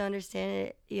 but to understand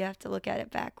it, you have to look at it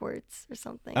backwards or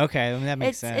something. Okay, I mean, that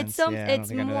makes sense.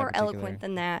 It's more eloquent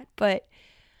than that, but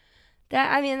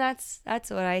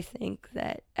that's what I think.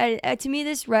 That to me,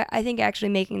 I think actually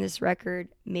making this record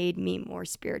made me more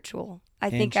spiritual. I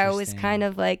think I was kind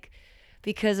of like,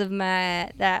 because of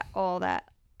all that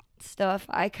stuff,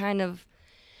 I kind of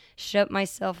shut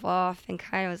myself off and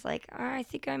kind of was like, I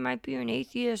think I might be an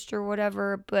atheist or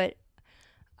whatever, but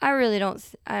I really don't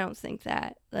think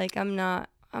that. Like,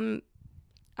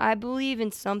 I believe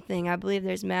in something. I believe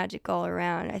there's magic all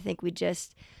around. I think we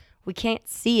can't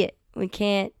see it. We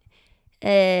can't,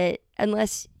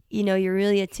 unless, you're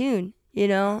really attuned,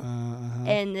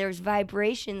 and there's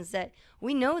vibrations that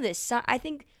we know this. I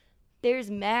think there's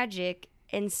magic,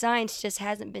 and science just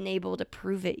hasn't been able to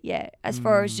prove it yet, as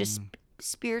far as just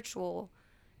spiritual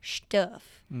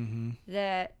stuff.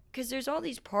 That, because there's all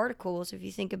these particles, if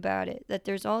you think about it, that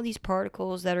there's all these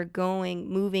particles that are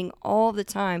moving all the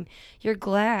time. Your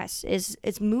glass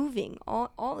it's moving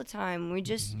all the time.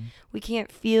 We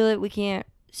can't feel it, we can't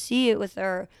see it with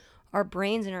our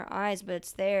brains and our eyes, but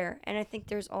it's there. And I think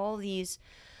there's all these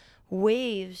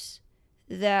waves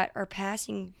that are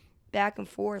passing back and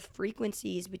forth,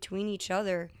 frequencies between each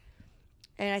other.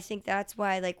 And I think that's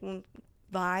why, like, when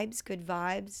good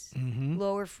vibes,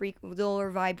 lower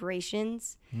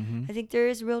vibrations, I think there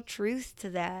is real truth to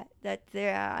that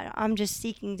I'm just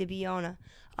seeking to be on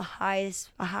a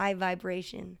high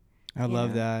vibration. I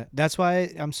love that. That's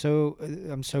why I'm so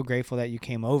grateful that you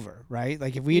came over, right?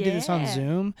 Like, if we did this on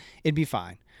Zoom, it'd be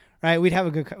fine. Right, we'd have a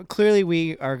good. Clearly,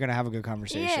 we are gonna have a good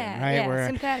conversation, right? Yeah, we're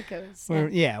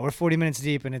simpaticos. We're 40 minutes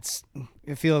deep, and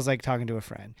it feels like talking to a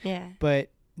friend. Yeah. But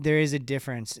there is a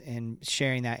difference in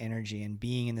sharing that energy and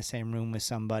being in the same room with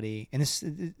somebody, and this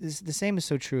the same is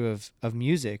so true of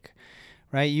music,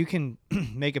 right? You can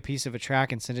make a piece of a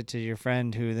track and send it to your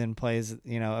friend, who then plays,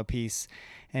 a piece,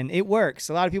 and it works.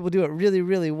 A lot of people do it really,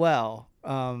 really well.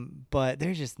 But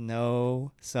there's just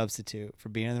no substitute for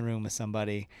being in the room with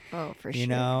somebody. Oh, for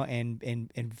sure.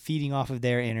 And feeding off of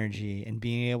their energy and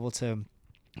being able to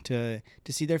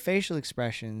see their facial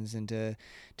expressions and to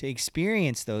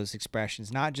experience those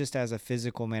expressions, not just as a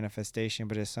physical manifestation,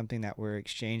 but as something that we're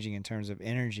exchanging in terms of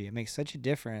energy. It makes such a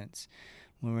difference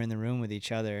when we're in the room with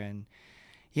each other. And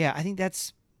yeah, I think that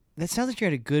sounds like you're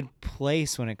at a good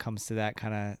place when it comes to that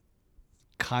kind of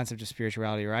concept of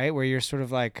spirituality, right? Where you're sort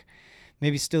of like,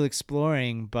 maybe still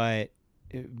exploring, but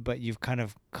you've kind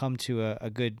of come to a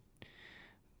good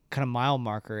kind of mile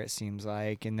marker, it seems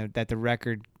like, and that the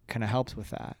record kind of helps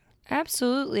with that.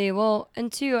 Absolutely. Well,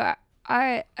 and two,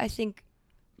 I think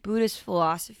Buddhist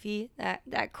philosophy,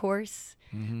 that course,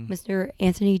 Mr.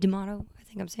 Anthony D'Amato, I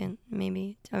think I'm saying,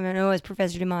 maybe, I don't know, it's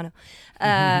Professor D'Amato.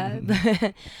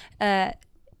 To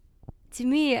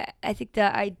me, I think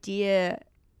the idea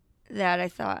that I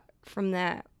thought from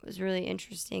that was really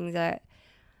interesting, that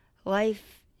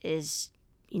life is,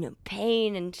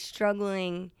 pain and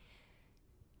struggling,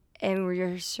 and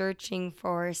we're searching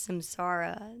for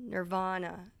samsara,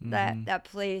 nirvana, that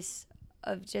place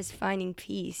of just finding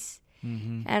peace.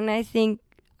 And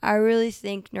I really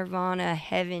think nirvana,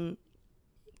 heaven,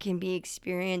 can be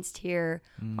experienced here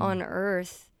on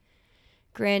earth.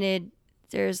 Granted,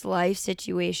 there's life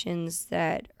situations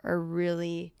that are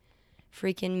really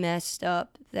freaking messed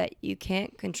up that you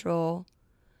can't control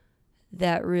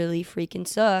that really freaking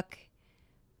suck.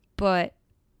 But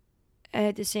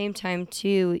at the same time,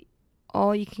 too,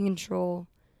 all you can control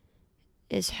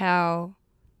is how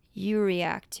you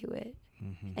react to it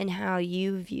and how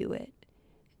you view it.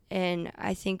 And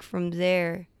I think from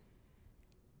there,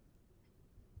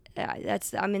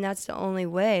 that's the only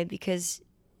way, because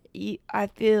I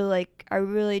feel like, I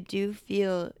really do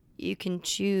feel you can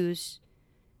choose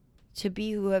to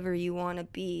be whoever you want to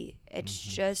be. It's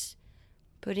just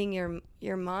putting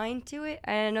your mind to it.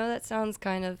 And I know that sounds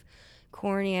kind of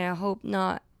corny, and I hope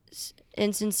not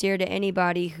insincere to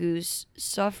anybody who's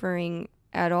suffering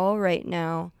at all right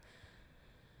now.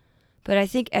 But I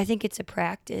think it's a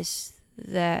practice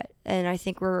and I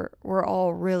think we're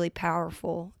all really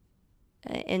powerful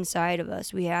inside of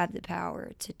us. We have the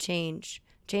power to change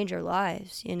our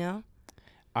lives, you know?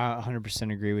 I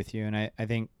 100% agree with you, and I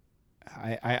think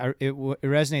it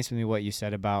resonates with me what you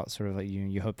said about sort of like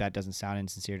you hope that doesn't sound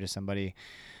insincere to somebody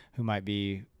who might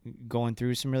be going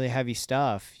through some really heavy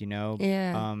stuff, you know?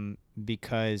 Yeah.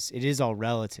 Because it is all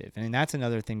relative, and that's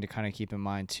another thing to kind of keep in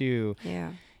mind too.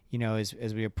 Yeah. You know,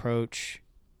 as we approach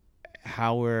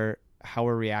how we're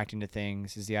reacting to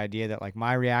things, is the idea that like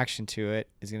my reaction to it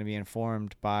is going to be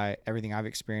informed by everything I've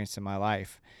experienced in my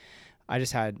life. I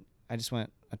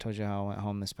told you how I went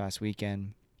home this past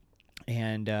weekend,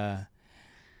 and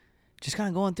just kind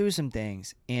of going through some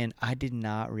things, and I did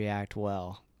not react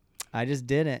well. I just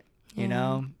didn't, you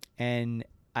know, and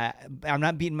I'm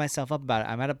not beating myself up about it.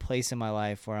 I'm at a place in my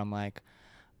life where I'm like,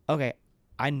 okay,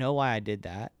 I know why I did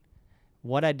that.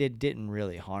 What I did didn't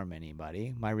really harm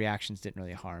anybody. My reactions didn't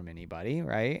really harm anybody,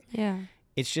 right? Yeah.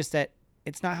 It's just that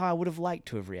it's not how I would have liked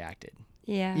to have reacted.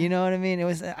 Yeah. You know what I mean? It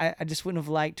was I just wouldn't have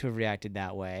liked to have reacted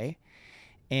that way.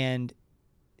 And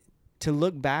to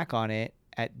look back on it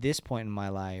at this point in my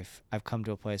life, I've come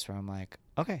to a place where I'm like,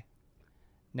 okay,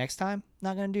 next time,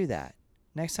 not going to do that.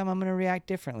 Next time I'm going to react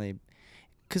differently.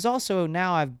 Because also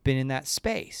now I've been in that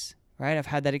space, right? I've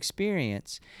had that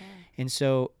experience. Yeah. And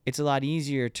so it's a lot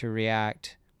easier to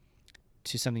react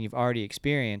to something you've already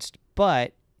experienced.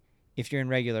 But if you're in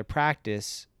regular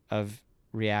practice of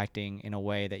reacting in a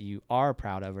way that you are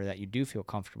proud of or that you do feel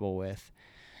comfortable with,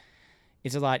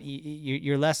 it's a lot.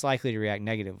 You're less likely to react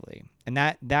negatively. And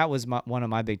that was one of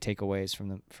my big takeaways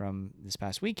from this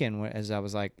past weekend, as I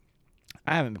was like,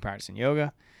 I haven't been practicing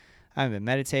yoga. I haven't been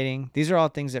meditating. These are all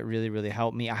things that really, really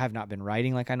help me. I have not been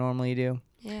writing like I normally do.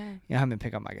 Yeah. You know, I haven't been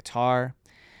picking up my guitar.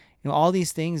 You know, all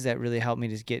these things that really help me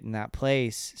to get in that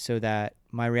place so that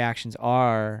my reactions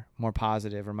are more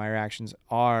positive, or my reactions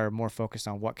are more focused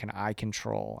on what can I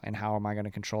control and how am I going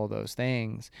to control those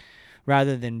things,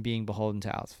 rather than being beholden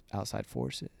to outside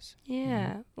forces.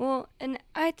 Yeah. Well, and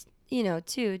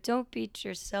too, don't beat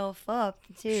yourself up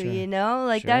too, Sure. you know?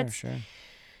 Like Sure.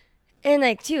 And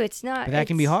like too, it's not. But that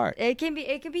can be hard. It can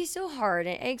be so hard,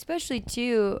 and especially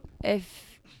too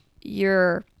if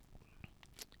you're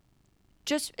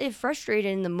just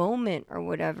frustrated in the moment or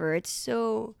whatever. It's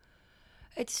so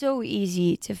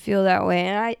easy to feel that way,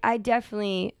 and I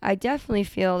definitely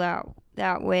feel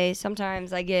that way.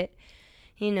 Sometimes I get,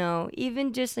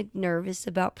 even just like nervous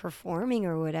about performing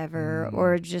or whatever,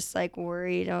 or just like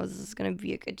worried, is this gonna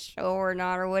be a good show or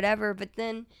not or whatever. But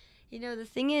then, the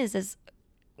thing is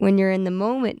when you're in the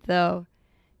moment, though,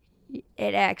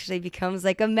 it actually becomes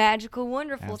like a magical,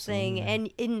 wonderful thing.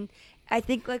 And I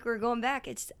think, like, we're going back,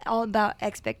 it's all about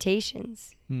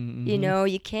expectations. Mm-hmm.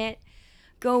 You can't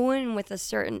go in with a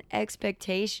certain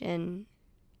expectation,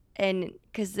 and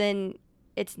because then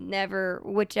it's never,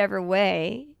 whichever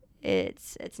way,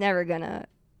 it's never gonna,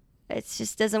 it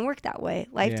just doesn't work that way.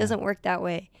 Life doesn't work that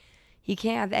way. You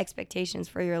can't have expectations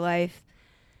for your life.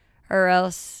 Or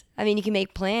else, you can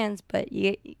make plans, but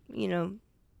you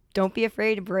don't be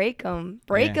afraid to break them.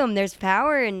 Break them. There's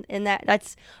power in that.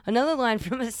 That's another line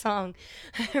from a song.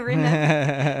 Remember?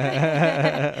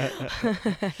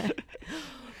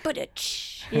 But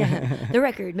the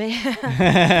record, man.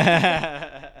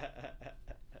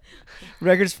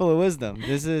 Record's full of wisdom.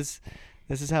 This is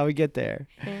how we get there.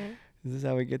 Yeah. This is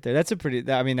how we get there. That's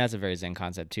a very Zen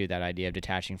concept too. That idea of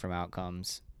detaching from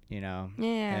outcomes. Yeah.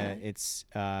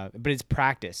 But it's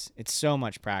practice. It's so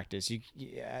much practice.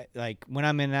 Like when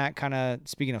I'm in that kind of,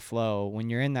 speaking of flow, when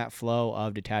you're in that flow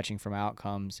of detaching from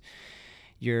outcomes,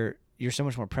 you're so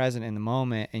much more present in the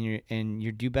moment, and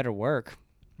you do better work,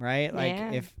 right?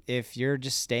 Like if you're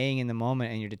just staying in the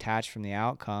moment and you're detached from the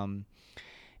outcome,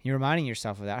 and you're reminding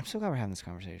yourself of that. I'm so glad we're having this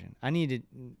conversation. I need to,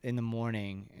 in the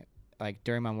morning, like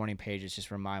during my morning pages,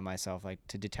 just remind myself like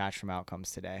to detach from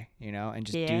outcomes today, and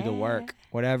just do Yeah. the work,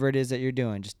 whatever it is that you're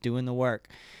doing, just doing the work,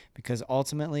 because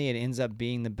ultimately it ends up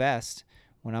being the best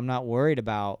when I'm not worried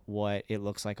about what it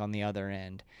looks like on the other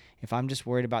end. If I'm just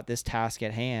worried about this task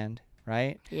at hand,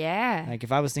 right? Yeah. Like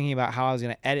if I was thinking about how I was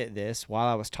going to edit this while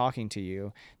I was talking to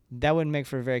you, that wouldn't make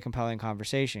for a very compelling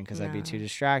conversation because I'd be too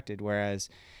distracted. Whereas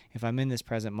if I'm in this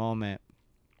present moment,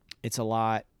 it's a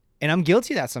lot. And I'm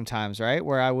guilty of that sometimes, right?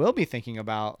 Where I will be thinking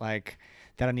about like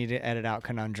that I need to edit out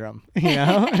conundrum,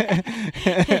 Yeah.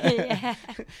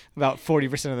 About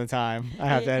 40% of the time I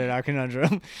have to edit out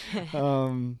conundrum.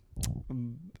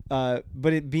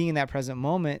 But it being in that present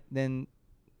moment, then,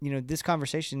 this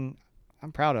conversation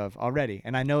I'm proud of already.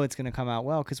 And I know it's going to come out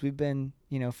well because we've been,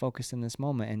 focused in this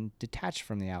moment and detached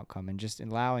from the outcome and just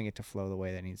allowing it to flow the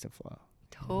way that needs to flow.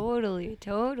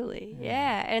 Totally.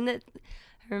 Yeah. And I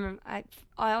remember, I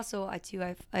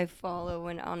follow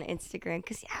on Instagram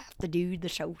because you have to do the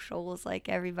socials like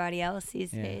everybody else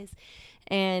these days.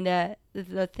 And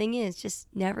the thing is, just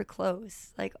never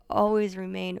close. Like always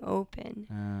remain open.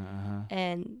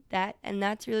 And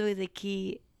that's really the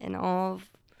key in all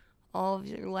of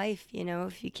your life.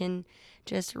 If you can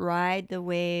just ride the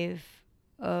wave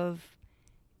of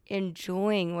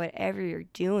enjoying whatever you're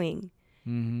doing,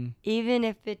 even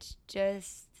if it's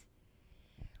just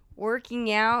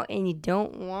working out and you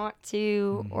don't want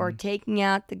to, or taking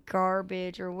out the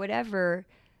garbage or whatever.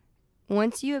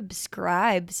 Once you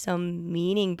ascribe some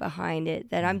meaning behind it,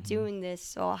 that I'm doing this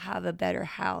so I'll have a better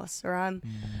house, or I'm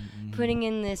putting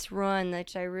in this run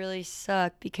that I really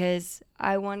suck because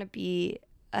I want to be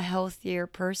a healthier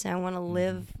person. I want to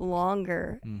live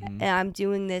longer. And I'm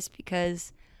doing this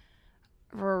because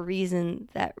for a reason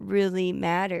that really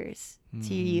matters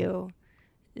to you,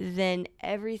 then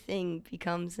everything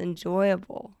becomes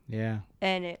enjoyable. Yeah.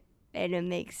 And it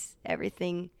makes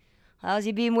everything, allows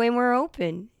you to be way more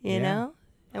open, you know,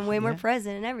 and way more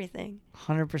present in everything.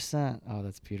 100%. Oh,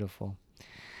 that's beautiful.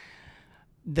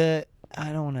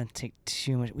 I don't want to take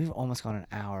too much. We've almost gone an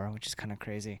hour, which is kind of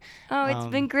crazy. Oh, it's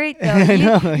been great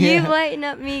though. You've lightened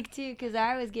up me too, because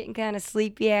I was getting kind of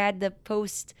sleepy. I had the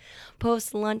post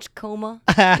lunch coma.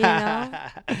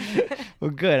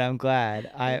 Well, good. I'm glad.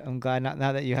 I'm glad not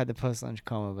that you had the post lunch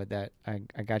coma, but that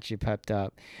I got you pepped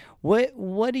up.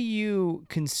 What do you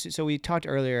consume? So we talked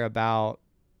earlier about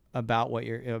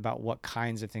what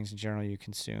kinds of things in general you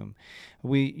consume.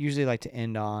 We usually like to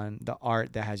end on the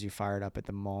art that has you fired up at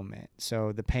the moment.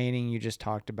 So the painting you just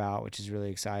talked about, which is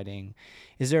really exciting.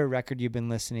 Is there a record you've been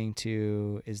listening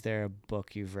to? Is there a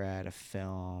book you've read, a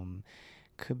film?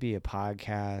 Could be a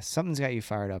podcast. Something's got you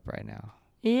fired up right now.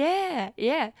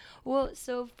 Yeah. Well,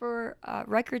 so for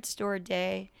record store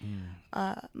day,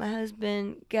 my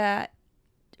husband got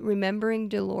Remembering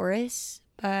Dolores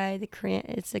by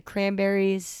it's the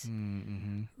Cranberries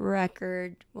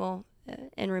record,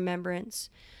 in remembrance,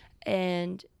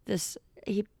 and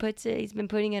he's been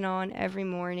putting it on every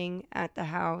morning at the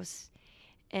house,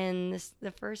 and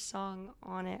the first song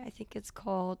on it, I think it's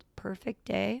called Perfect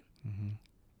Day,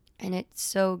 and it's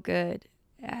so good.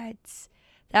 It's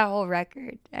that whole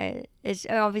record. It's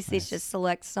obviously nice. It's just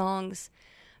select songs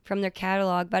from their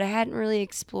catalog, but I hadn't really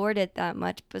explored it that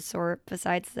much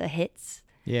besides the hits.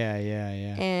 Yeah.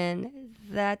 And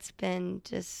that's been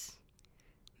just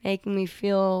making me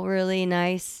feel really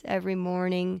nice every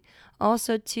morning.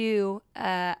 Also, too,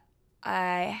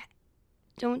 I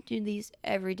don't do these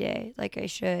every day like I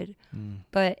should,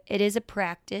 but it is a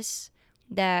practice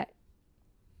that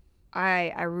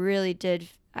I really did.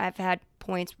 I've had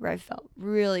points where I felt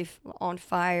really on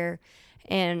fire,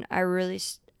 and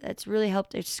that's really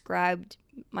helped describe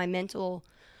my mental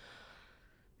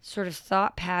sort of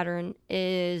thought pattern.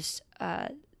 Is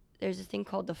there's a thing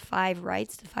called the 5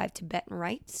 rites, the 5 Tibetan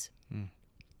rites,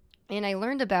 and I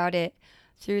learned about it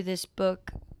through this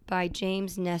book by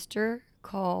James Nestor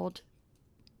called,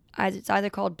 it's either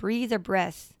called Breathe or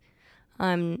Breath.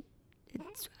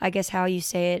 It's, I guess, how you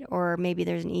say it, or maybe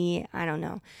there's an E, I don't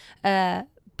know.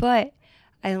 But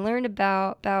I learned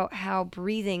about how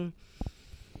breathing,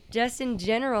 just in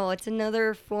general, it's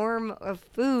another form of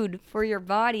food for your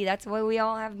body. That's why we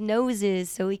all have noses,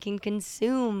 so we can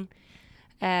consume.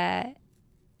 And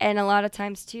a lot of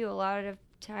times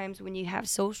when you have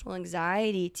social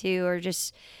anxiety too, or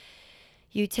just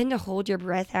you tend to hold your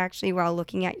breath actually while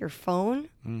looking at your phone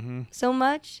so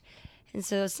much. And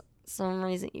so some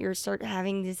reason you start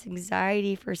having this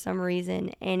anxiety for some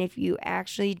reason. And if you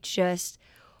actually just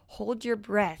hold your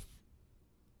breath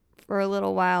for a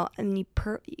little while and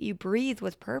you breathe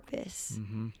with purpose,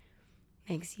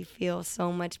 makes you feel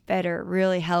so much better. It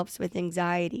really helps with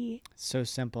anxiety. So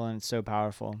simple and so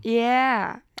powerful.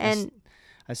 Yeah. And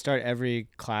I start every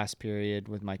class period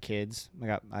with my kids.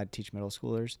 I teach middle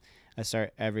schoolers. I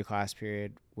start every class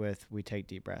period with, we take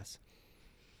deep breaths.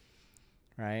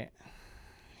 Right?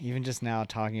 Even just now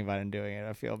talking about it and doing it,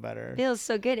 I feel better. it feels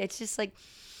so good. It's just like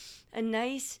a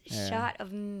nice shot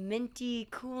of minty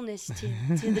coolness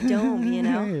to the dome, you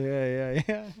know?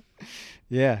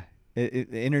 Yeah. The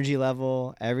energy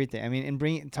level, everything. I mean,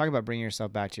 and talk about bringing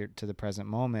yourself back to the present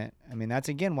moment. I mean, that's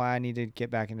again why I need to get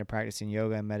back into practicing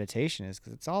yoga and meditation, is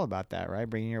because it's all about that, right?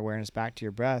 Bringing your awareness back to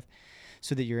your breath,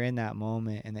 so that you're in that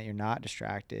moment and that you're not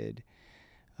distracted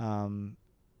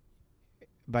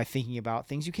by thinking about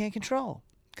things you can't control,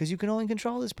 because you can only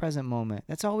control this present moment.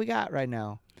 That's all we got right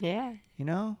now. Yeah. You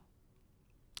know?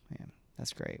 Man,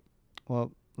 that's great.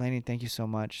 Well, Laney, thank you so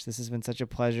much. This has been such a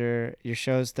pleasure. Your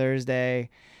show's Thursday.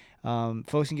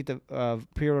 Folks can get the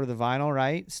pre-order the vinyl,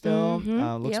 right? Still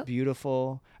looks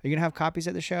beautiful. Are you gonna have copies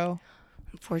at the show?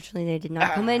 Unfortunately, they did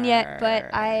not come in yet, but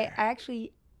I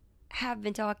actually have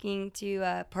been talking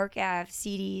to Park Ave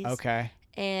CDs. Okay.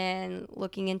 And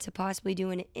looking into possibly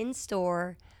doing it in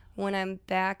store when I'm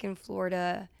back in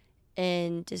Florida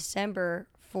in December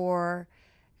for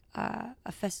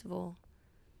a festival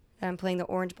that I'm playing, the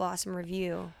Orange Blossom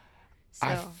Review. So.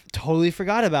 I totally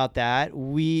forgot about that.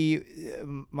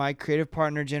 My creative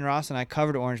partner Jen Ross and I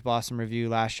covered Orange Blossom Review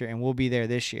last year, and we'll be there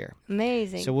this year.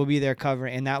 Amazing. So we'll be there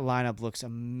covering, and that lineup looks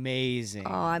amazing.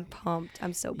 Oh, I'm pumped.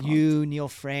 I'm so pumped. You, Neil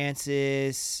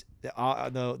Francis,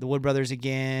 the Wood Brothers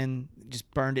again,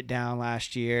 just burned it down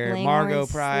last year. Margot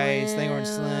Price, Langhorne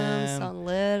Slim, Son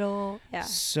Little. Yeah.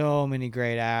 So many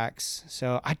great acts.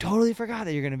 So I totally forgot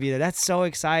that you're going to be there. That's so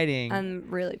exciting. I'm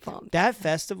really pumped. That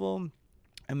festival,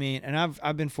 I mean, and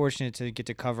I've been fortunate to get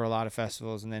to cover a lot of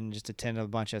festivals and then just attend a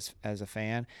bunch as a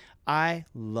fan. I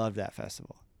loved that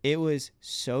festival. It was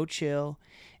so chill,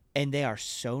 and they are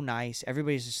so nice.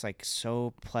 Everybody's just like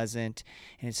so pleasant,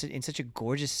 and it's in such a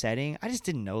gorgeous setting. I just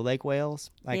didn't know Lake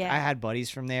Wales. I had buddies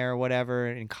from there or whatever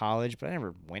in college, but I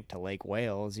never went to Lake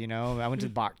Wales. You know, I went to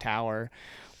the Bok Tower,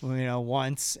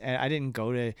 once, and I didn't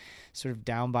go to sort of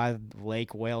down by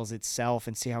Lake Wales itself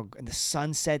and see how the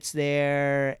sunsets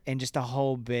there and just the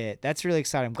whole bit. That's really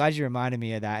exciting. I'm glad you reminded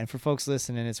me of that. And for folks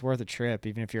listening, it's worth a trip,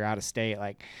 even if you're out of state.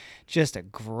 Like, just a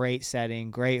great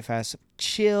setting, great festival,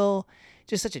 chill,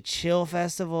 just such a chill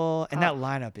festival. And that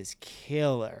lineup is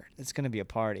killer. It's going to be a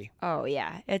party. Oh,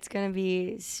 yeah. It's going to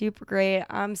be super great.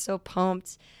 I'm so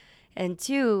pumped. And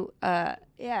two,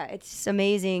 it's just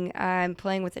amazing. I'm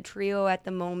playing with a trio at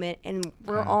the moment, and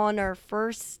we're on our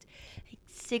first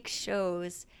 6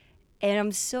 shows, and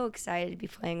I'm so excited to be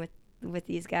playing with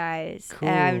these guys. Cool.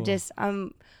 And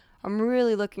I'm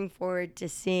really looking forward to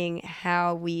seeing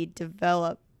how we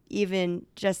develop, even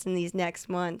just in these next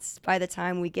months, by the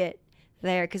time we get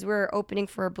there, because we're opening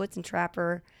for a Blitz and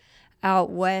Trapper out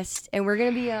west, and we're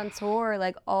gonna be on tour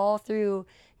like all through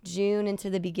June into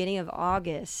the beginning of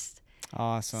August.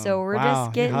 Awesome. So we're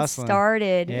just getting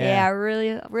started. Yeah,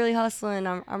 really hustling.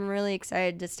 I'm really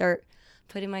excited to start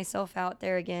putting myself out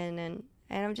there again, and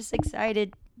I'm just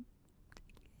excited.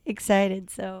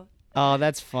 So. Oh,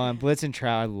 that's fun. Blitz and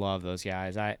Trout, I love those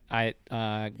guys. They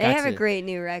have a great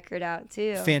new record out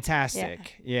too.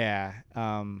 Fantastic. Yeah.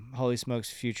 Holy Smokes,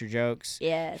 Future Jokes.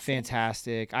 Yeah.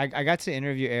 Fantastic. I got to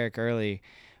interview Eric Earle,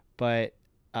 but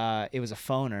it was a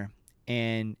phoner,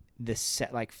 and the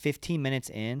set, like 15 minutes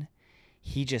in,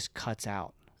 he just cuts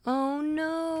out. Oh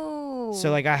no.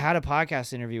 So like I had a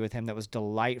podcast interview with him that was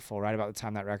delightful right about the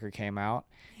time that record came out.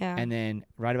 Yeah. And then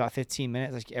right about 15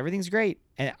 minutes, like everything's great.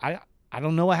 And I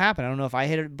don't know what happened. I don't know if I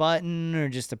hit a button or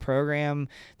just the program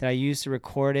that I used to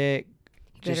record it.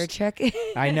 Better check it.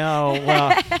 I know. Well,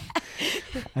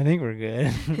 I think we're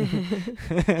good.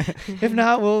 If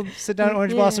not, we'll sit down at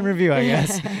Orange Blossom Review, I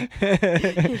guess.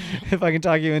 If I can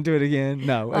talk you into it again.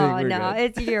 No. I think we're good.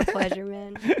 It's your pleasure,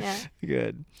 man. Yeah.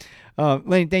 Good.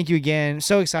 Laney, thank you again.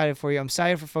 So excited for you. I'm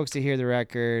excited for folks to hear the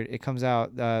record. It comes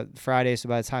out Friday, so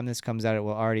by the time this comes out, it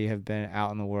will already have been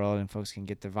out in the world, and folks can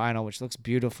get the vinyl, which looks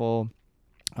beautiful.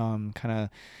 Kind of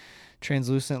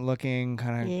translucent looking,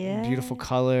 kind of beautiful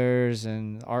colors,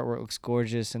 and the artwork looks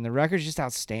gorgeous, and the record's just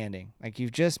outstanding. Like,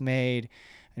 you've just made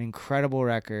an incredible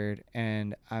record,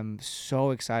 and I'm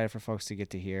so excited for folks to get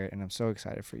to hear it, and I'm so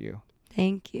excited for you.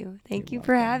 Thank you. Thank you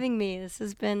for having me. This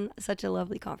has been such a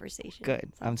lovely conversation.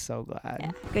 Good. I'm so glad.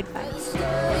 Yeah. Good vibes.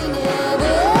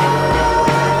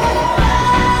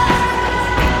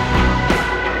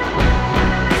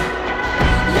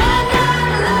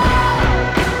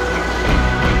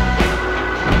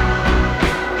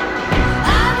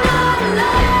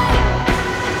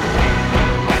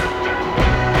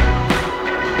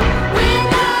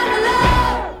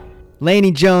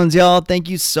 Laney Jones, y'all. Thank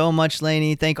you so much,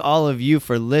 Laney. Thank all of you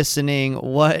for listening.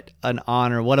 What an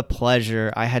honor. What a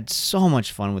pleasure. I had so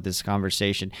much fun with this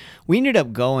conversation. We ended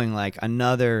up going like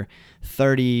another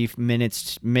 30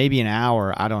 minutes, maybe an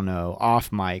hour, I don't know,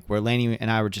 off mic, where Laney and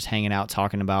I were just hanging out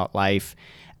talking about life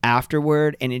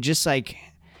afterward. And it just like,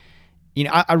 you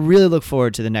know, I really look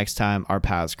forward to the next time our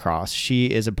paths cross. She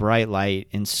is a bright light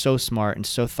and so smart and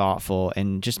so thoughtful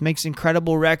and just makes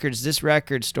incredible records. This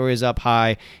record, Stories Up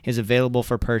High, is available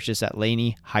for purchase at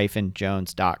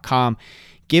laney-jones.com.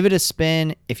 Give it a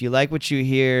spin. If you like what you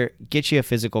hear, get you a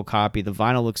physical copy. The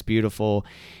vinyl looks beautiful,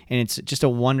 and it's just a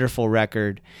wonderful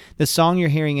record. The song you're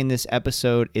hearing in this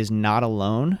episode is Not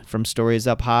Alone from Stories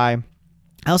Up High.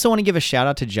 I also want to give a shout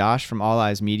out to Josh from All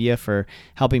Eyes Media for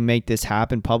helping make this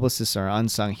happen. Publicists are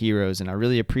unsung heroes, and I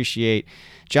really appreciate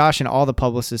Josh and all the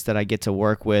publicists that I get to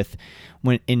work with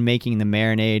when in making the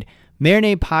Marinade.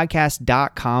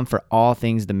 MarinadePodcast.com for all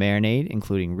things the Marinade,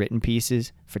 including written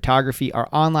pieces, photography, our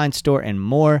online store, and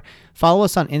more. Follow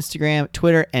us on Instagram,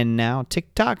 Twitter, and now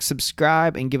TikTok.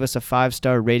 Subscribe and give us a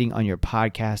 5-star rating on your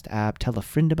podcast app. Tell a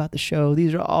friend about the show.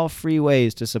 These are all free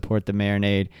ways to support the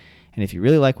Marinade. And if you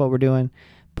really like what we're doing,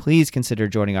 please consider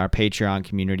joining our Patreon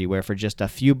community, where for just a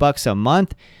few bucks a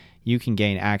month, you can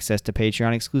gain access to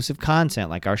Patreon exclusive content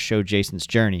like our show Jason's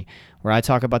Journey, where I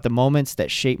talk about the moments that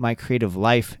shape my creative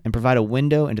life and provide a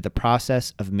window into the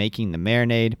process of making the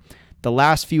Marinade. The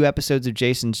last few episodes of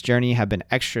Jason's Journey have been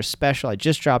extra special. I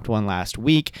just dropped one last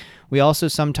week. We also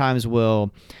sometimes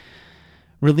will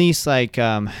release like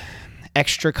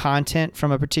extra content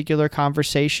from a particular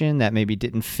conversation that maybe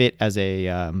didn't fit as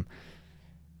a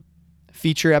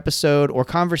feature episode, or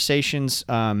conversations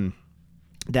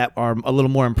that are a little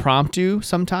more impromptu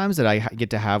sometimes that I get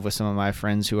to have with some of my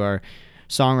friends who are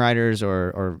songwriters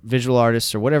or visual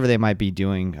artists or whatever they might be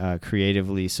doing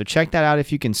creatively. So check that out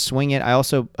if you can swing it. I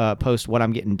also post What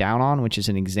I'm Getting Down On, which is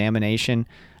an examination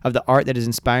of the art that is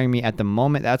inspiring me at the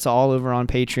moment. That's all over on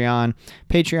Patreon,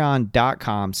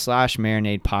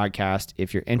 patreon.com/Marinade Podcast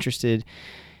if you're interested.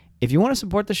 If you want to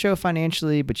support the show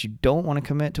financially, but you don't want to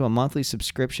commit to a monthly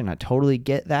subscription, I totally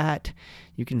get that.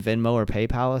 You can Venmo or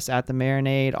PayPal us at the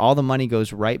Marinade. All the money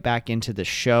goes right back into the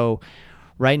show.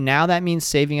 Right now, that means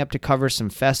saving up to cover some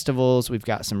festivals. We've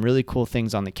got some really cool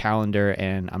things on the calendar,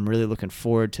 and I'm really looking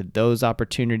forward to those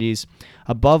opportunities.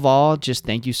 Above all, just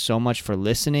thank you so much for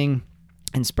listening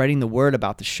and spreading the word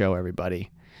about the show,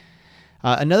 everybody.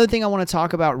 Another thing I want to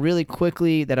talk about really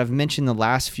quickly that I've mentioned the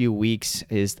last few weeks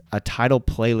is a Tidal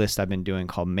playlist I've been doing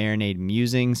called Marinade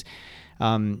Musings.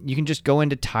 You can just go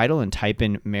into Tidal and type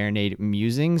in Marinade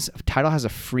Musings. Tidal has a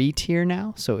free tier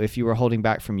now, so if you were holding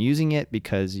back from using it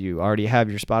because you already have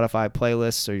your Spotify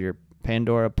playlists or your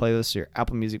Pandora playlists or your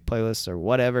Apple Music playlists or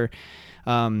whatever,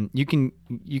 you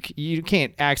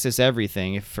can't access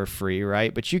everything for free,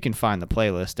 right? But you can find the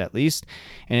playlist at least,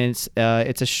 and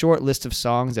it's a short list of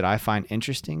songs that I find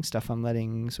interesting, stuff I'm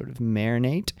letting sort of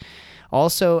marinate.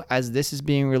 Also, as this is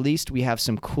being released, we have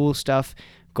some cool stuff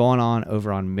going on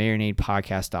over on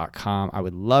marinadepodcast.com. I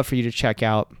would love for you to check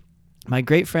out. My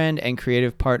great friend and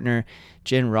creative partner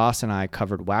Jen Ross and I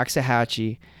covered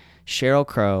Waxahachie, Sheryl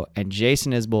Crow, and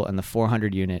Jason Isbell and the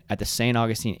 400 Unit at the St.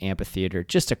 Augustine Amphitheater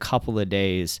just a couple of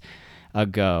days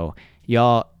ago.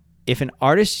 Y'all, if an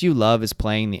artist you love is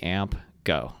playing the amp,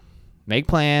 go. Make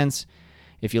plans.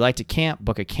 If you like to camp,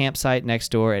 book a campsite next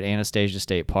door at Anastasia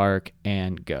State Park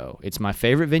and go. It's my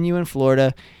favorite venue in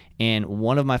Florida and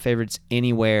one of my favorites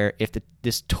anywhere. If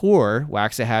this tour,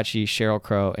 Waxahachie, Sheryl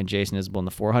Crow, and Jason Isbell and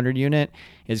the 400 Unit,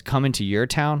 is coming to your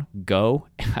town, go.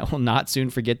 I will not soon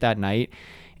forget that night.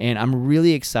 And I'm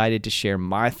really excited to share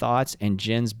my thoughts and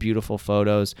Jen's beautiful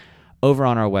photos over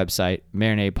on our website,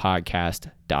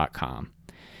 marinadepodcast.com.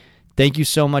 Thank you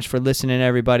so much for listening,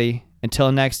 everybody.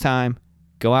 Until next time,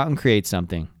 go out and create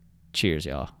something. Cheers,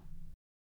 y'all.